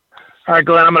 All right,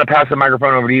 Glenn, I'm going to pass the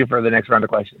microphone over to you for the next round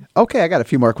of questions. Okay, I got a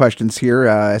few more questions here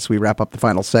as we wrap up the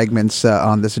final segments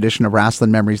on this edition of Rasslin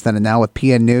Memories Then and Now with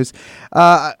PN News.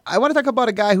 I want to talk about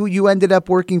a guy who you ended up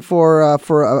working for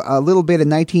a little bit in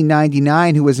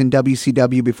 1999 who was in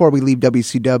WCW before we leave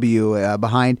WCW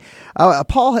behind.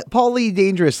 Paul Lee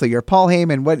Dangerously, or Paul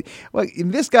Heyman. What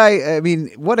this guy, I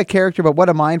mean, what a character, but what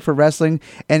a mind for wrestling.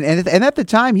 And at the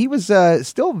time, he was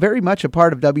still very much a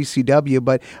part of WCW.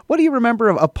 But what do you remember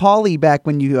of Paul Lee back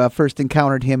when you first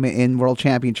encountered him in World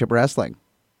Championship Wrestling?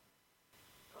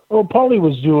 Well, Paulie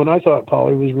I thought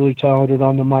Paulie was really talented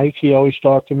on the mic. He always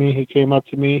talked to me. He came up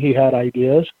to me. He had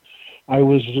ideas. I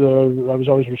was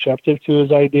always receptive to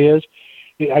his ideas.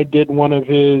 I did one of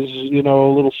his,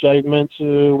 little segments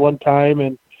one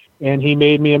time, and he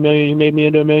made me He made me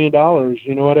into $1 million.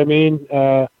 You know what I mean?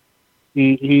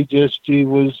 He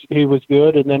was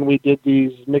good. And then we did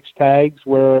these mixed tags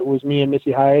where it was me and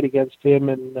Missy Hyatt against him,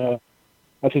 and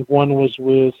I think one was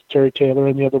with Terry Taylor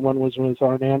and the other one was with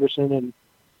Arn Anderson,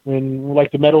 and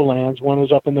like the Meadowlands. One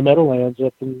was up in the Meadowlands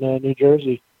up in New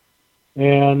Jersey,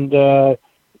 and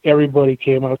everybody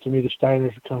came out to me. The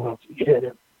Steiners would come out to get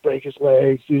him, break his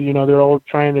legs. They're all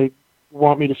trying to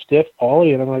want me to stiff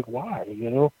Paulie, and I'm like, why?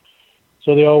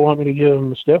 So they all want me to give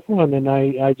him a stiff one, and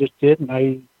I just didn't.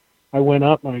 I went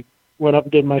up and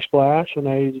and did my splash, and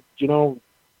I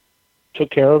took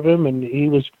care of him, and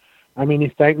he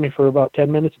thanked me for about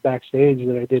 10 minutes backstage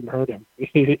that I didn't hurt him.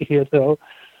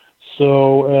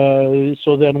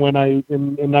 So then when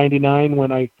in '99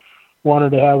 when I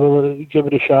wanted to give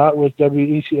it a shot with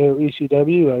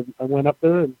ECW, I went up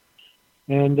there and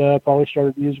Paulie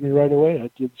started using me right away. I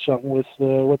did something with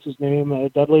what's his name,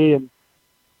 Dudley, and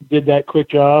did that quick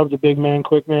job, the big man,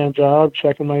 quick man job,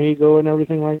 checking my ego and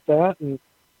everything like that, and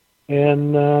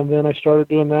then I started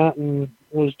doing that and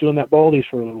was doing that Baldies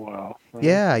for a little while. Right?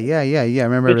 Yeah. I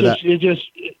remember that.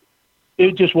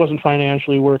 It just wasn't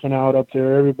financially working out up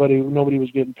there. Nobody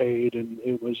was getting paid, and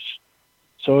it was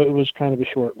kind of a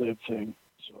short-lived thing.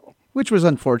 So, which was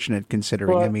unfortunate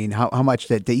considering, how much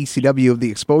that the ECW,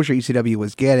 the exposure ECW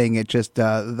was getting, it just,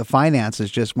 the finances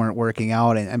just weren't working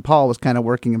out. And Paul was kind of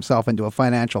working himself into a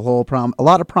financial hole. A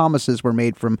lot of promises were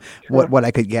made from what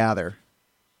I could gather.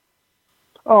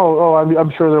 Oh,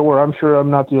 I'm sure there were. I'm sure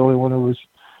I'm not the only one who was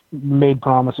made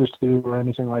promises to or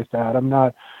anything like that. I'm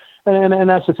not, and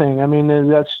that's the thing.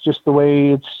 That's just the way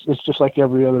it's just like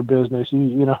every other business.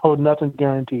 Nothing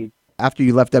guaranteed. After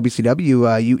you left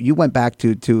WCW, you went back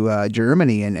to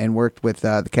Germany and worked with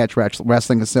the Catch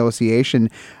Wrestling Association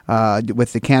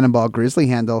with the Cannonball Grizzly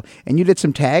handle, and you did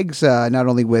some tags not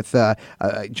only with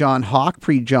John Hawk,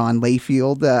 pre-John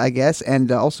Layfield, I guess,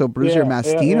 and also Bruiser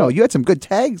Mastino. You had some good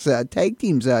tag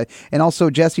teams, and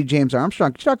also Jesse James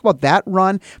Armstrong. Could you talk about that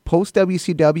run post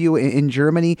WCW in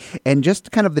Germany, and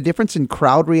just kind of the difference in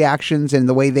crowd reactions and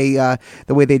the way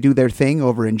they do their thing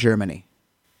over in Germany?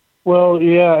 Well,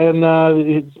 yeah, and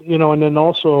and then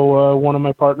also one of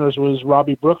my partners was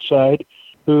Robbie Brookside,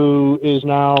 who is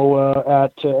now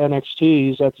at NXT.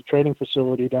 He's at the training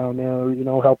facility down there,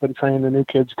 helping train the new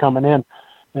kids coming in.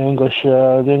 The English,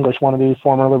 one of the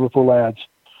former Liverpool lads.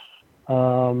 He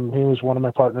was one of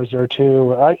my partners there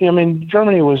too.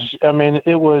 Germany was,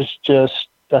 it was just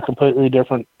a completely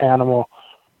different animal.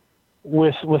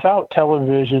 Without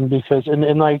television, because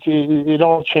it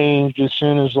all changed as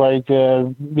soon as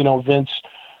Vince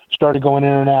started going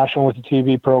international with the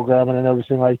TV programming and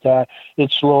everything like that.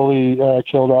 It slowly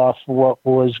killed off what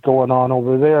was going on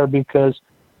over there, because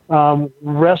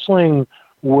wrestling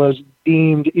was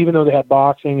deemed, even though they had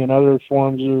boxing and other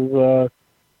forms of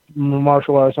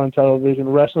martial arts on television,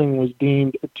 wrestling was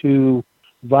deemed too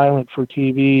violent for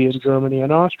TV in Germany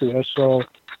and Austria.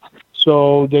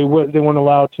 So they weren't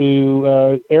allowed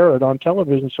to air it on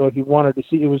television. So if you wanted to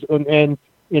see, it was, and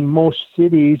in most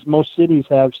cities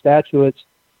have statutes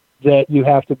that you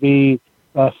have to be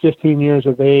 15 years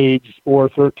of age or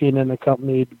 13 and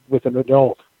accompanied with an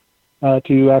adult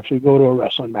to actually go to a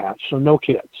wrestling match. So no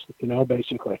kids,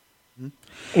 basically.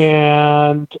 Mm-hmm.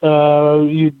 And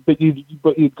you'd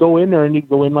go in there and you'd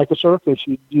go in like a circus.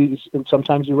 And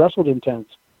sometimes you wrestled in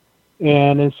tents.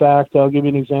 And in fact, I'll give you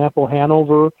an example.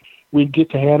 Hanover. We'd get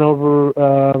to Hanover,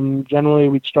 generally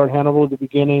we'd start Hanover at the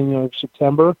beginning of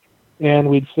September, and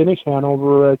we'd finish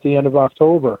Hanover at the end of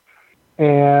October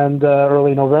and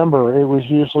early November. It was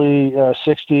usually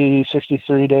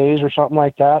 63 days or something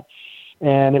like that,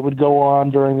 and it would go on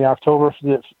during the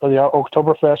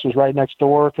Oktoberfest was right next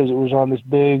door, because it was on this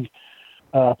big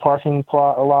parking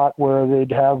lot where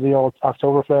they'd have the old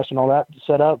Oktoberfest and all that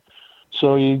set up.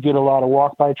 So you get a lot of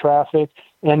walk-by traffic.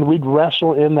 And we'd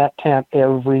wrestle in that tent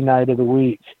every night of the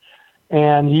week.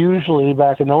 And usually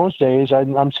back in those days,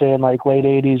 I'm saying like late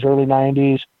 80s, early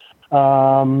 90s,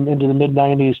 into the mid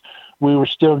 90s, we were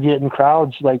still getting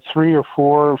crowds like 3 or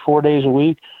 4 days a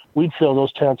week. We'd fill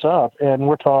those tents up, and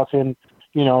we're talking,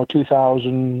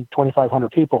 2,000,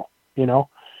 2,500 people,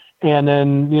 And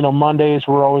then, Mondays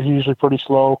were always usually pretty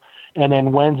slow. And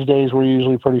then Wednesdays were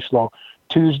usually pretty slow.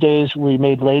 Tuesdays we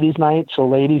made ladies' night, so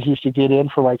ladies used to get in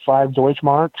for like 5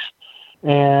 Deutschmarks,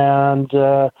 and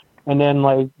then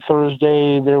like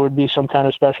Thursday there would be some kind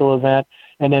of special event,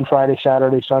 and then Friday,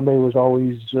 Saturday, Sunday was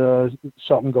always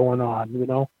something going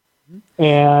on, Mm-hmm.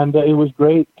 And it was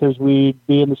great because we'd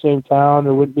be in the same town.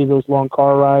 There wouldn't be those long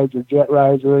car rides or jet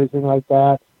rides or anything like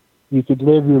that. You could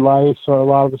live your life. So a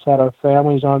lot of us had our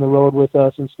families on the road with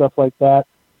us and stuff like that,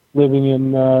 living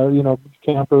in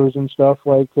campers and stuff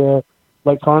like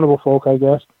carnival folk, I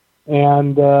guess.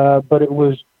 And but it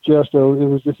was just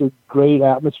a great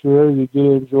atmosphere. You get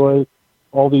to enjoy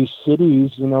all these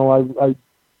cities.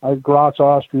 I Graz,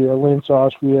 Austria, Linz,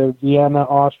 Austria, Vienna,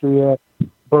 Austria,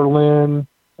 Berlin,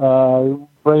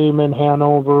 Bremen,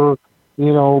 Hanover,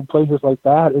 places like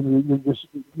that, and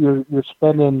you're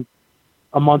spending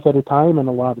a month at a time in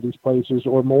a lot of these places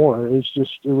or more. It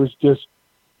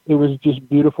was just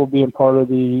beautiful being part of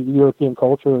the European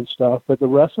culture and stuff. But the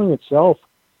wrestling itself,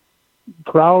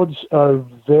 crowds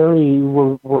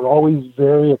were always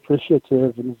very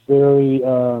appreciative and very,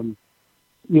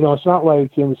 it's not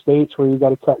like in the States where you got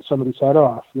to cut somebody's head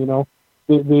off. The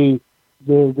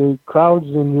crowds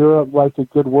in Europe like a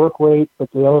good work rate,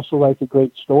 but they also like a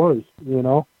great story,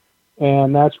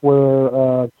 and that's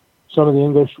where some of the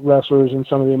English wrestlers and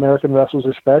some of the American wrestlers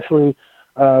especially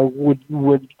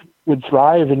would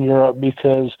thrive in Europe,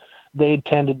 because they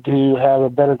tended to have a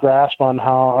better grasp on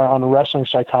wrestling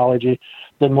psychology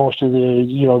than most of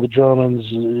the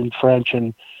Germans and French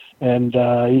and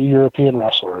European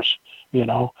wrestlers,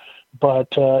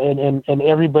 But and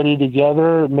everybody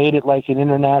together made it like an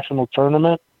international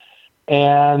tournament,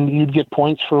 and you'd get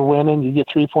points for winning. You get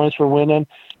 3 points for winning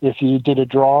if you did a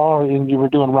draw and you were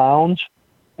doing rounds.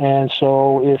 And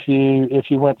so if you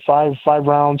went five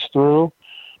rounds through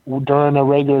during a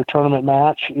regular tournament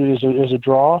match is a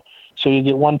draw. So you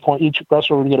get 1 point. Each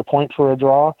wrestler would get a point for a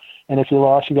draw, and if you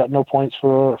lost, you got no points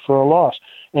for a loss.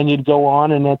 And you'd go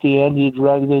on, and at the end, you'd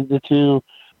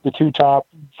the two top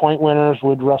point winners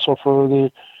would wrestle for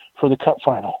the cup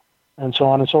final, and so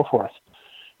on and so forth.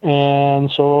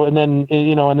 And then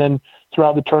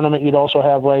throughout the tournament, you'd also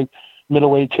have like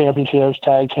middleweight championships,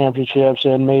 tag championships,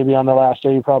 and maybe on the last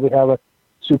day you probably have a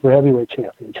super heavyweight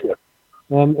championship.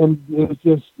 And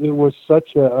it was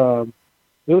such a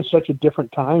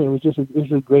different time. It was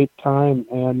a great time,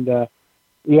 and it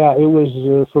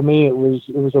was for me. It was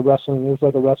like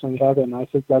a wrestling heaven. I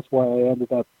think that's why I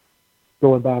ended up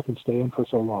going back and staying for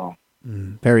so long.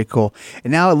 Very cool.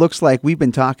 And now it looks like we've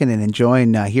been talking and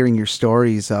enjoying hearing your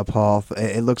stories, Paul.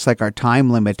 It looks like our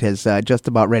time limit is just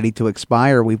about ready to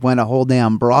expire. We've went a whole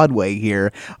damn Broadway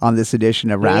here on this edition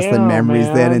of Rasslin Memories,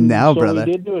 man. Then and Now, so brother.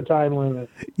 We did do a time limit.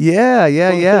 Yeah.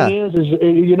 The thing is,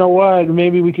 you know what?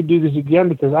 Maybe we could do this again,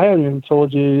 because I haven't even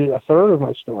told you a third of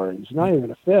my stories, not even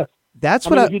a fifth. That's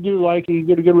if you do you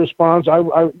get a good response,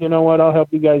 you know what? I'll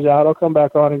help you guys out. I'll come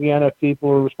back on again if people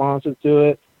are responsive to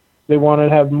it. They want to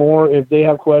have more. If they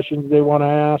have questions they want to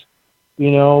ask,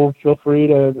 feel free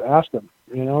to ask them.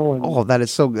 That is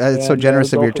so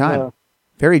generous of your time.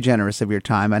 Very generous of your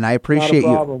time, and I appreciate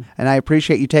you. And I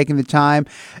appreciate you taking the time.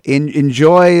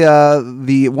 Enjoy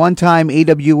the one-time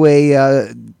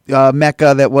AWA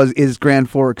mecca that is Grand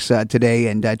Forks today,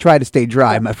 and try to stay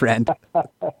dry, my friend.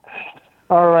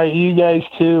 All right, you guys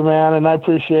too, man, and I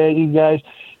appreciate you guys.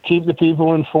 Keep the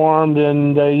people informed,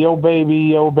 and yo, baby,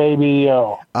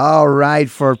 yo. All right,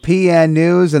 for PN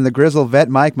News and the Grizzle vet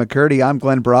Mike McCurdy, I'm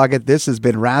Glen Braget. This has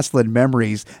been Rasslin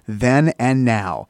Memories, Then and Now.